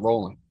right out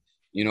rolling.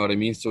 You know what I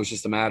mean? So it's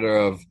just a matter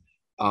of,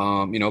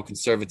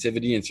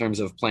 conservativity in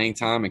terms of playing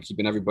time and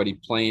keeping everybody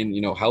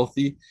playing,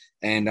 healthy.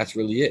 And that's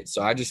really it.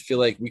 So I just feel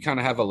like we kind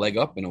of have a leg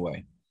up in a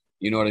way.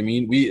 You know what I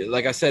mean?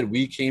 Like I said,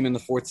 we came in the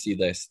 4th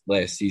seed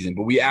last season,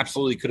 but we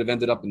absolutely could have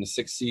ended up in the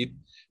 6th seed.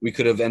 We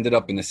could have ended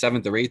up in the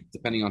 7th or 8th,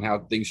 depending on how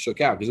things shook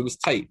out, because it was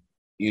tight.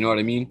 You know what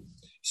I mean?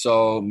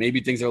 So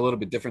maybe things are a little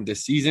bit different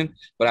this season,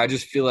 but I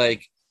just feel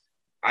like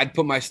I'd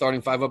put my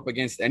starting 5 up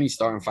against any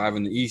starting 5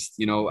 in the East.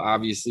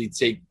 Obviously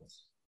take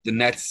the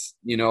Nets,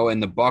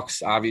 and the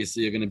Bucks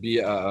obviously are going to be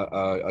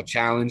a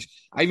challenge.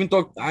 I even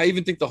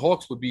think the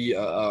Hawks would be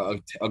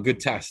a good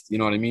test. You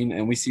know what I mean?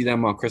 And we see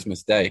them on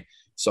Christmas Day.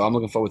 So I'm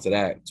looking forward to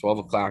that. 12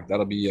 o'clock.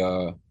 That'll be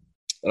a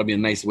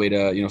nice way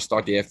to,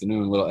 start the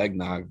afternoon, a little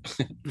eggnog.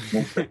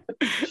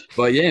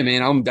 But yeah,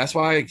 man, that's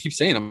why I keep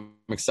saying I'm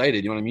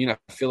excited. You know what I mean? I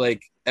feel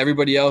like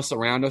everybody else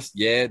around us,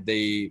 yeah,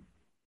 they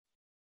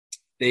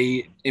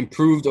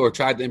improved or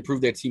tried to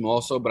improve their team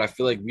also, but I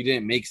feel like we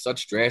didn't make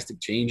such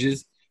drastic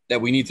changes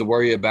that we need to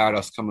worry about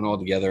us coming all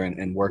together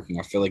and working.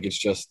 I feel like it's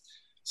just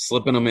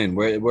slipping them in.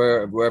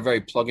 We're a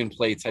very plug and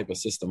play type of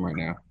system right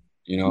now,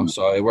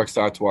 so it works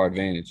out to our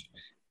advantage.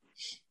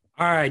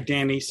 All right,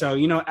 Danny. So,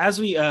 as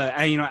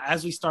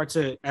we start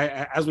to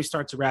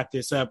wrap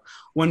this up,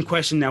 one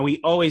question that we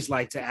always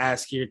like to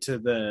ask here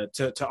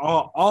to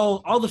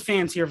all the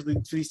fans here for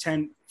these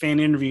 10 fan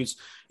interviews,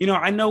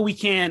 I know we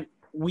can't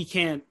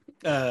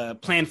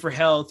plan for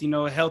health.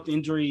 Health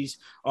injuries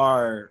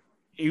are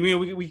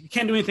we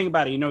can't do anything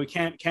about it. We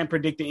can't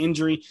predict the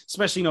injury,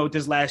 especially, with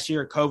this last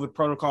year, COVID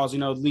protocols,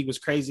 the league was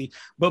crazy.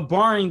 But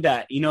barring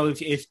that,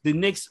 if the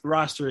Knicks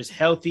roster is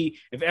healthy,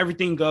 if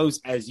everything goes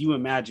as you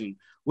imagine,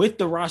 with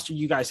the roster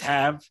you guys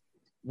have,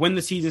 when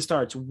the season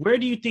starts, where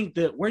do you think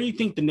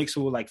the Knicks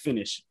will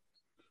finish?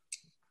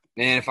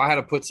 Man, if I had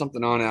to put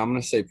something on it, I'm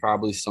going to say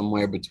probably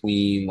somewhere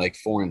between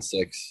 4 and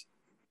 6.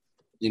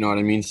 You know what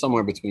I mean?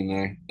 Somewhere between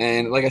there.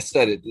 And like I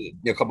said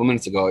a couple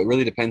minutes ago, it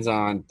really depends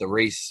on the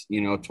race,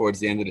 towards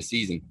the end of the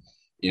season,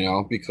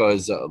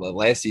 because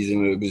last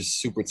season it was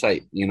super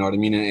tight, you know what I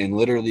mean? And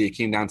literally it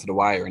came down to the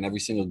wire and every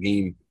single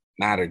game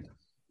mattered,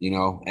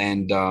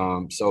 and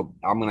so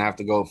I'm going to have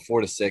to go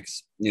 4 to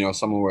 6,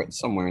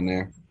 somewhere in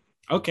there.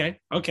 Okay.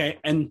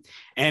 And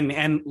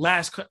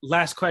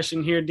last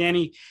question here,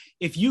 Danny,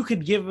 if you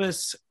could give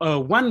us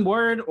one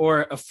word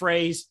or a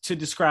phrase to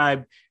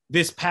describe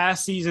this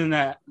past season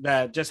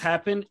that just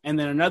happened, and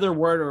then another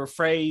word or a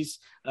phrase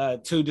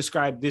to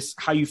describe this,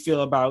 how you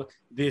feel about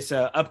this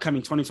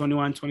upcoming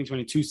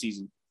 2021-2022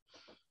 season.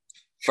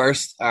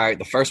 First, all right,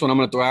 the first one I'm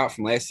going to throw out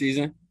from last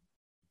season,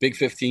 Big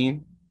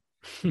 15.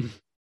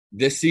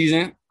 This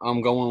season,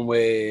 I'm going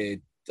with,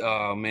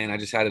 oh, man, I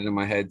just had it in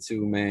my head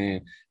too,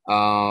 man.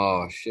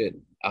 Oh, shit.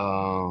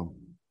 Man,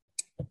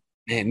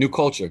 new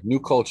culture,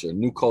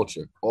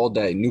 all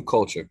day, new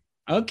culture.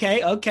 Okay.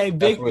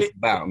 That's what it's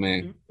about,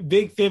 man.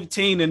 Big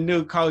 15 and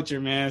new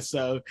culture, man.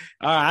 So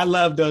I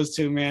love those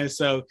two, man.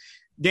 So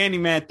Danny,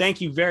 man,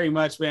 thank you very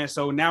much, man.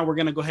 So now we're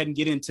gonna go ahead and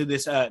get into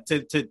this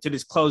to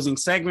this closing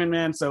segment,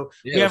 man. So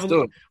we have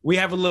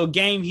a little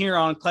game here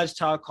on Clutch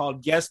Talk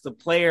called Guess the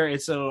Player.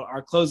 It's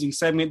our closing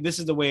segment. This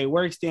is the way it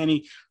works,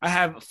 Danny. I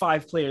have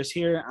 5 players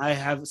here. I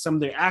have some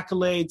of their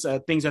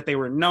accolades, things that they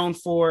were known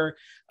for.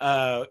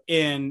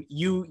 And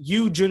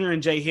you, Junior,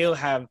 and Jay Hill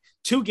have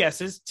 2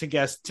 guesses to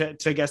guess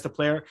the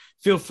player.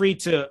 Feel free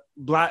to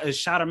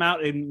shout them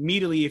out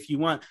immediately if you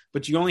want,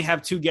 but you only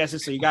have 2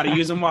 guesses, so you got to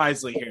use them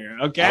wisely here.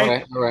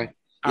 Okay. All right.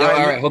 All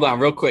right. Hold on,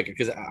 real quick,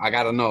 because I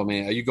gotta know,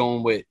 man. Are you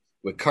going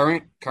with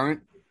current?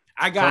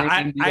 I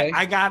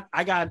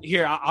got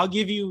here. I'll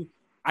give you.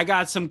 I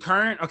got some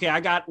current. Okay,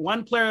 I got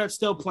one player that's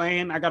still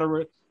playing. And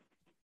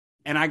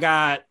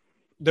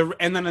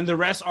then the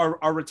rest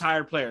are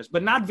retired players,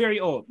 but not very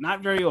old.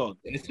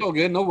 It's so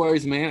good. No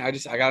worries, man. I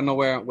gotta know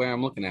where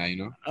I'm looking at,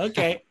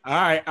 Okay.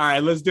 All right.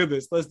 Let's do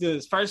this.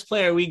 First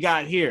player we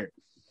got here.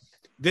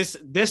 This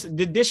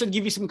should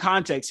give you some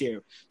context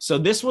here. So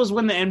this was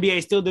when the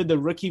NBA still did the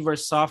rookie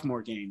versus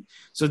sophomore game.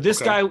 So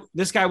this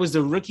guy was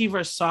the rookie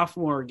versus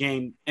sophomore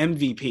game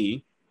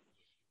MVP.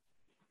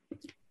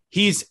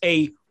 He's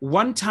a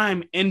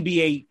one-time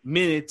NBA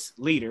minutes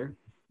leader.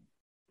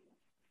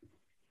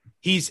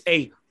 He's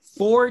a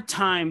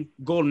 4-time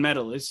gold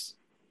medalist.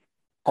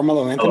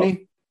 Carmelo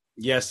Anthony?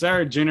 Yes,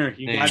 sir. Junior,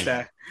 you got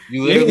that.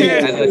 You literally,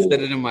 as I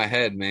said it in my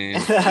head,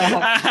 man.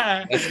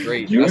 That's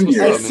great. That's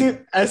what's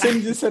up, as soon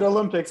as you said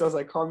Olympics, I was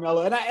like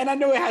Carmelo, and I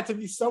knew it had to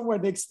be somewhere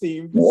Knicks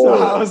themed. So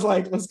I was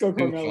like, let's go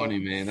Carmelo. Funny,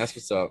 man. That's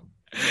what's up.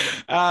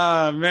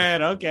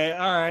 Man. Okay.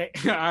 All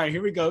right.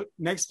 Here we go.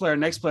 Next player.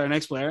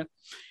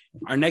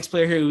 Our next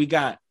player here we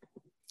got.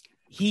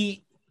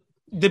 The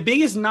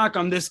biggest knock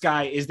on this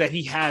guy is that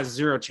he has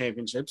 0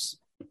 championships.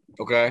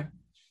 Okay.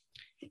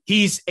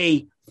 He's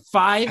a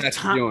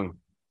 5-time.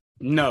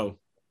 No.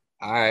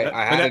 All right,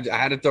 I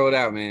had to throw it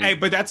out, man. Hey,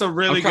 but that's a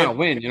really I'm trying to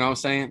win. You know what I'm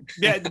saying?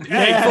 Yeah.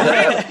 Hey,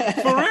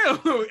 for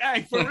real.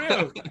 Hey,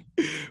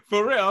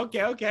 for real.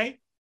 Okay.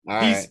 All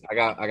right, I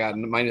got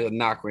mine is a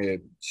knock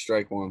rate.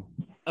 Strike one.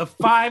 A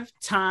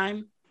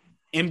 5-time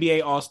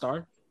NBA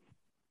All-Star.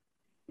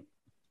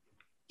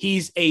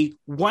 He's a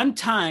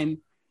one-time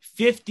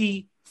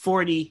 50,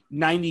 40,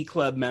 90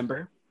 club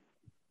member.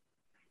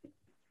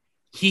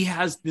 He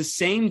has the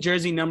same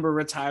jersey number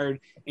retired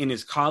in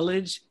his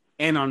college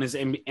and on his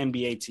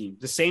NBA team.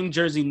 The same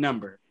jersey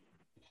number.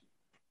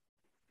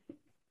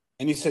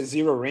 And you said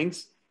 0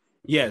 rings?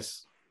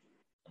 Yes.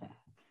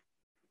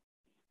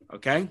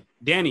 Okay.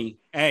 Danny,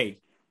 hey,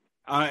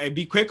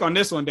 be quick on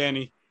this one,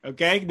 Danny.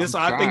 Okay?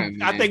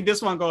 I think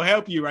this one gonna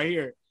help you right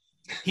here.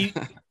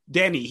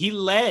 Danny, he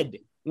led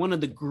one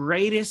of the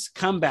greatest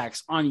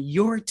comebacks on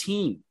your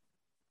team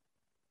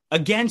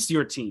against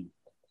your team.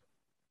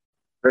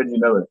 Reggie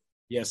Miller.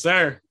 Yes,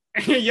 sir.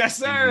 Yes,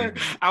 sir.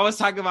 I was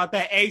talking about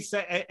that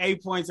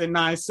 8 points in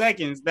 9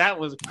 seconds. That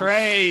was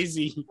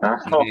crazy.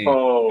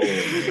 Oh,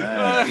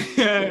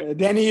 man.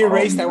 Danny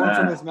erased that one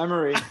from his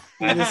memory.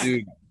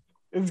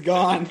 It's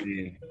gone.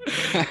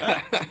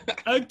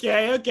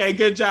 Okay.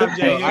 Good job,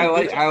 Jay.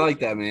 I like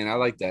that, man. I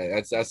like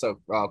that. That's a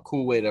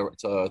cool way to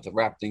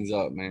wrap things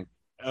up, man.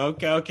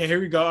 Okay. Here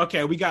we go.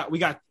 Okay, we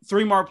got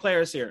 3 more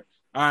players here.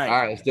 All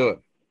right, let's do it.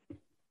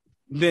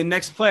 The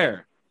next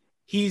player.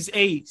 He's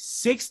a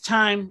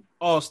 6-time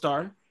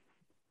All-Star.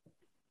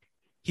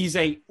 He's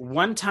a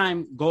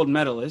 1-time gold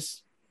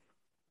medalist.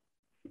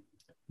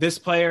 This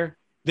player,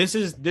 this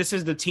is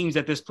the teams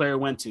that this player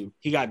went to.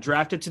 He got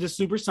drafted to the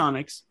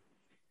Supersonics.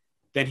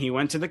 Then he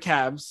went to the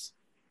Cavs.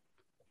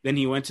 Then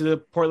he went to the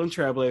Portland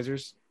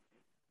Trailblazers.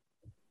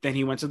 Then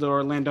he went to the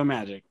Orlando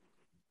Magic.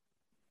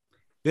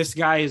 This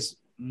guy is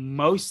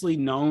mostly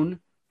known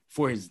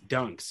for his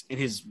dunks and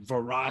his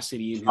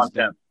veracity in his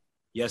dunk.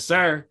 Yes,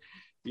 sir.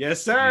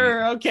 Yes,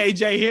 sir. Okay,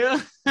 Jay Hill.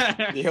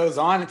 Hill's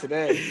on it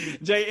today.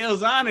 Jay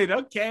Hill's on it.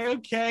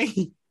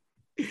 Okay.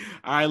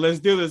 All right, let's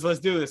do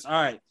this.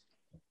 All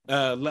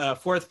right.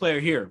 Fourth player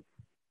here.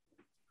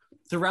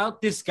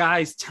 Throughout this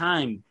guy's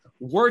time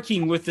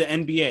working with the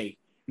NBA,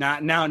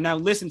 now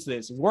listen to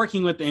this.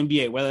 Working with the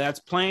NBA, whether that's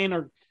playing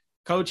or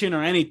coaching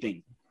or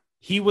anything,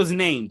 he was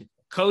named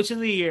Coach of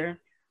the Year,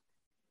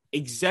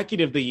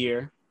 Executive of the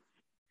Year,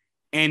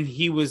 and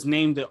he was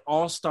named the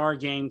All-Star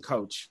Game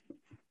Coach.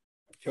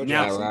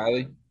 Now,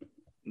 Riley?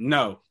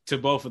 No, to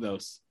both of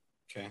those.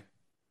 Okay.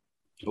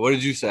 What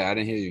did you say? I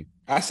didn't hear you.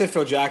 I said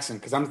Phil Jackson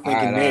because I'm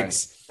thinking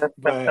Knicks,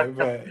 but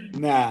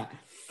nah.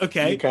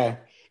 Okay.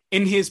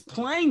 In his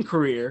playing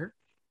career,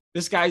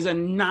 this guy's a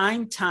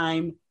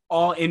 9-time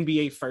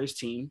All-NBA first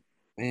team.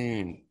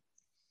 Man.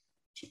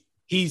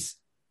 He's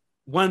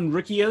won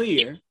Rookie of the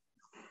Year.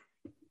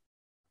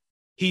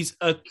 He's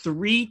a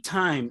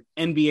 3-time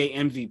NBA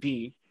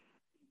MVP.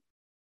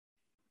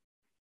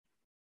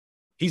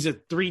 He's a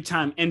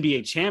 3-time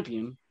NBA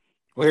champion.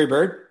 Larry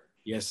Bird?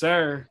 Yes,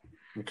 sir.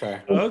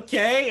 Okay. All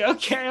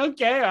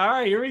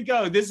right, here we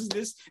go. This is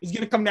going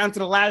to come down to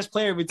the last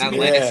player between.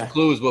 That last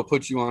clue is what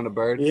put you on the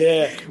Bird.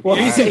 Yeah. Well,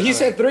 he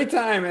said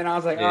 3-time, and I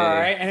was like, all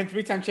right. And then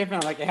 3-time champion,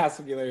 I'm like, it has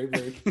to be Larry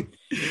Bird.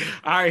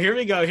 All right, here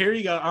we go.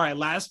 All right,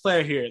 last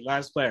player here.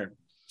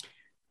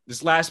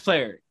 This last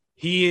player,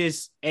 he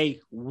is a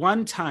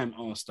 1-time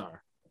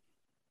All-Star.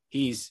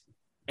 He's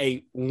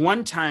a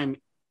 1-time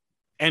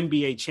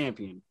NBA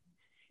champion.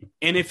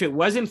 And if it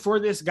wasn't for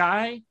this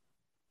guy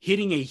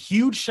hitting a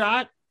huge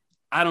shot,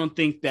 I don't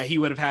think that he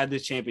would have had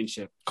this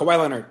championship. Kawhi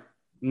Leonard.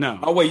 No.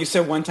 Oh wait, you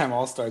said 1-time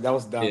All-Star. That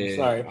was dumb. Yeah.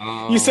 Sorry.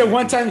 You said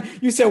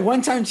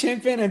 1-time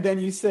champion, and then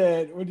you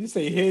said, what did you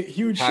say?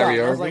 Huge Kyrie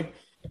shot. Irving? I was like,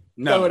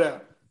 no. throw it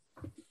up.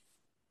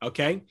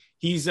 Okay.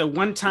 He's a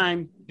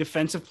 1-time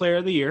Defensive Player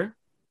of the Year.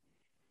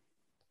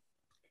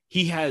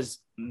 He has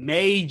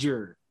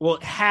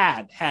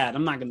had.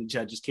 I'm not going to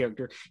judge his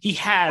character. He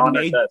had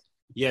major.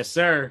 Yes,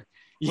 sir.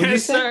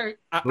 Yes, sir.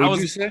 What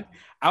did you say?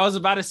 I was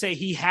about to say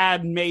he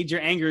had major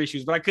anger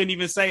issues, but I couldn't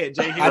even say it.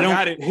 Jay,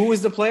 got it. Who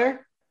was the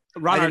player?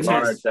 Ron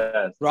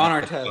Artest.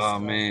 Ron Artest. Oh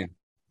man.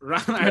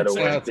 Ron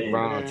Artest.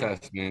 Ron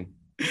Artest, man.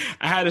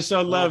 I had to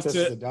show love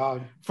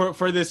to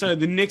for this the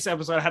Knicks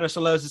episode. I had to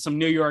show love to some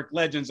New York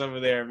legends over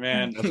there,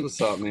 man. That's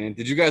what's up, man.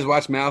 Did you guys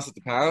watch Malice at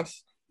the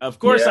Palace? Of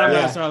course, I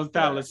watched Malice at the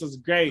Palace. It was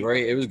great.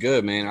 Great, it was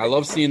good, man. I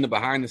love seeing the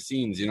behind the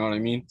scenes. You know what I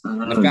mean?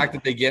 And the fact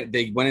that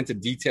they went into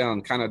detail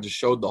and kind of just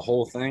showed the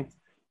whole thing.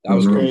 That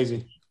was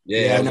crazy.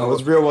 Yeah, no, it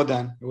was real well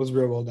done. I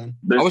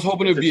was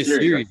hoping it would be a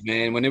series,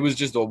 man. When it was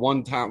just a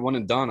one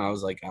and done, I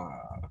was like,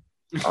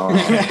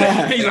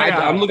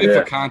 I'm looking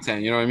for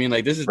content. You know what I mean?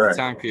 Like this is the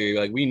time period.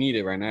 Like we need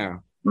it right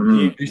now.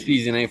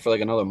 Preseason ain't for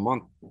like another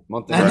month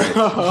and a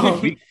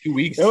half. 2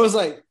 weeks. It was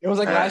like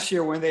last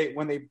year when they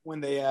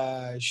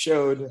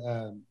showed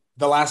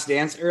The Last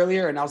Dance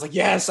earlier, and I was like,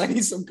 yes, I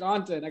need some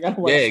content. I gotta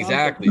watch. Yeah,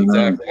 exactly.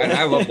 And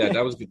I love that.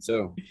 That was good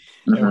too.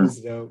 That was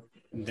dope.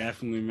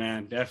 Definitely,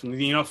 man.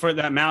 Definitely. You know, for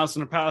that Malice in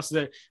the Palace,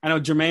 that I know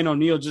Jermaine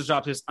O'Neal just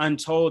dropped his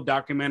Untold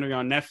documentary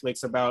on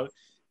Netflix about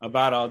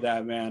all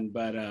that, man.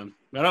 But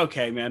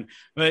okay, man.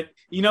 But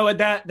you know what?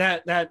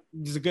 That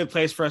is a good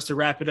place for us to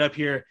wrap it up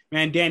here,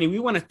 man. Danny, we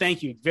want to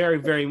thank you very,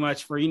 very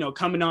much for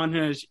coming on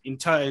here and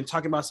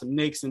talking about some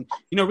Knicks and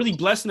really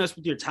blessing us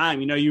with your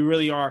time. You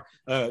really are.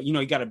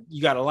 You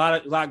got a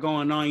lot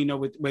going on.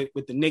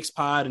 With the Knicks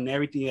pod and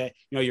everything that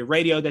your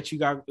radio show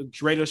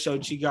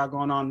that you got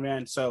going on,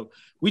 man. So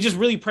we just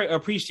really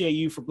appreciate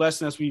you for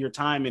blessing us with your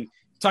time and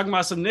talking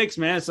about some Knicks,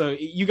 man. So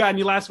you got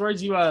any last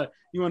words you want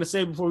to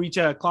say before we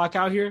clock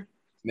out here?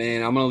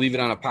 Man, I'm going to leave it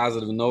on a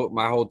positive note.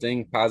 My whole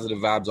thing, positive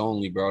vibes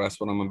only, bro. That's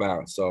what I'm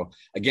about. So,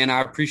 again, I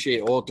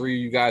appreciate all three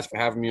of you guys for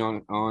having me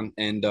on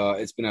and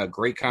it's been a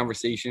great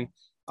conversation.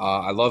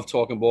 I love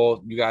talking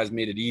ball. You guys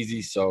made it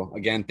easy. So,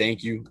 again,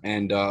 thank you.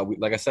 And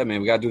like I said,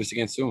 man, we got to do this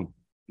again soon.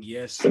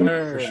 Yes,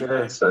 sir. For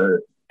sure. Yes,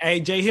 sir.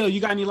 Hey, Jay Hill,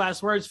 you got any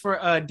last words for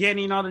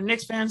Danny and all the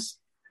Knicks fans?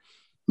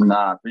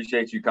 Nah,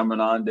 appreciate you coming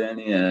on,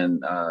 Danny.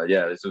 And,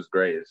 this was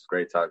great. It's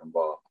great talking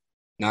ball.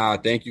 Nah,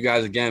 thank you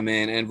guys again,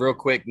 man. And real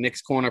quick,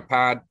 Knicks Corner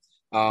Pod,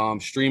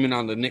 streaming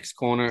on the Knicks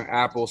Corner,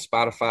 Apple,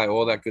 Spotify,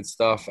 all that good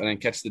stuff. And then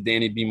catch the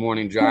Danny B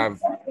Morning Drive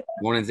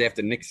mornings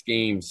after Knicks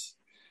games.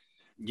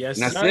 Yes,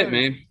 and that's it,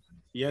 man.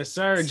 Yes,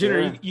 sir.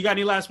 Jenner, you got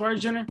any last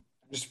words, Jenner?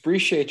 Just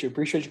appreciate you.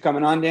 Appreciate you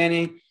coming on,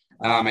 Danny.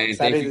 Man,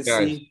 thank you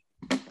guys.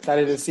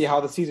 Excited to see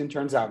how the season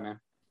turns out, man.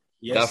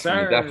 Yes,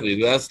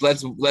 definitely.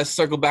 Let's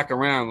circle back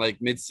around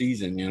like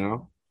mid-season, Yeah,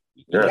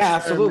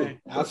 absolutely.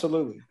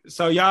 Absolutely.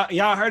 So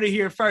y'all heard it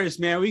here first,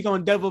 man. We're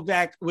gonna double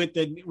back with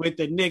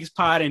the Knicks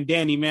pod and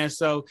Danny, man.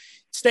 So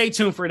stay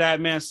tuned for that,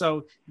 man.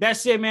 So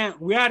that's it, man.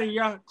 We out of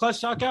here, y'all.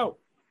 Clutch Talk out.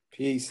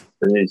 Peace.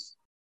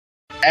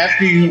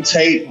 After you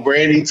take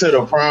Brandy to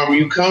the prom,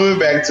 you coming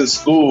back to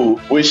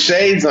school with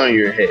shades on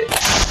your head.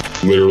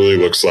 Literally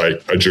looks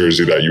like a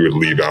jersey that you would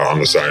leave out on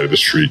the side of the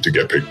street to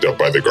get picked up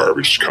by the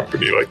garbage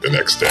company like the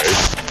next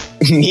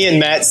day. Me and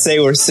Matt say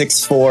we're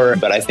 6'4",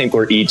 but I think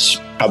we're each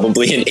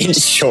probably an inch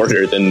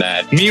shorter than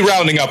that. Me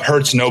rounding up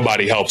hurts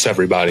nobody, helps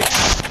everybody.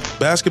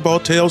 Basketball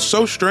tales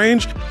so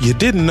strange, you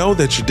didn't know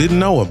that you didn't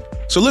know them.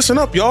 So listen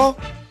up, y'all.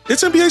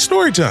 It's NBA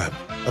Storytime,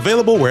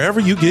 available wherever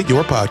you get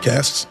your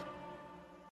podcasts.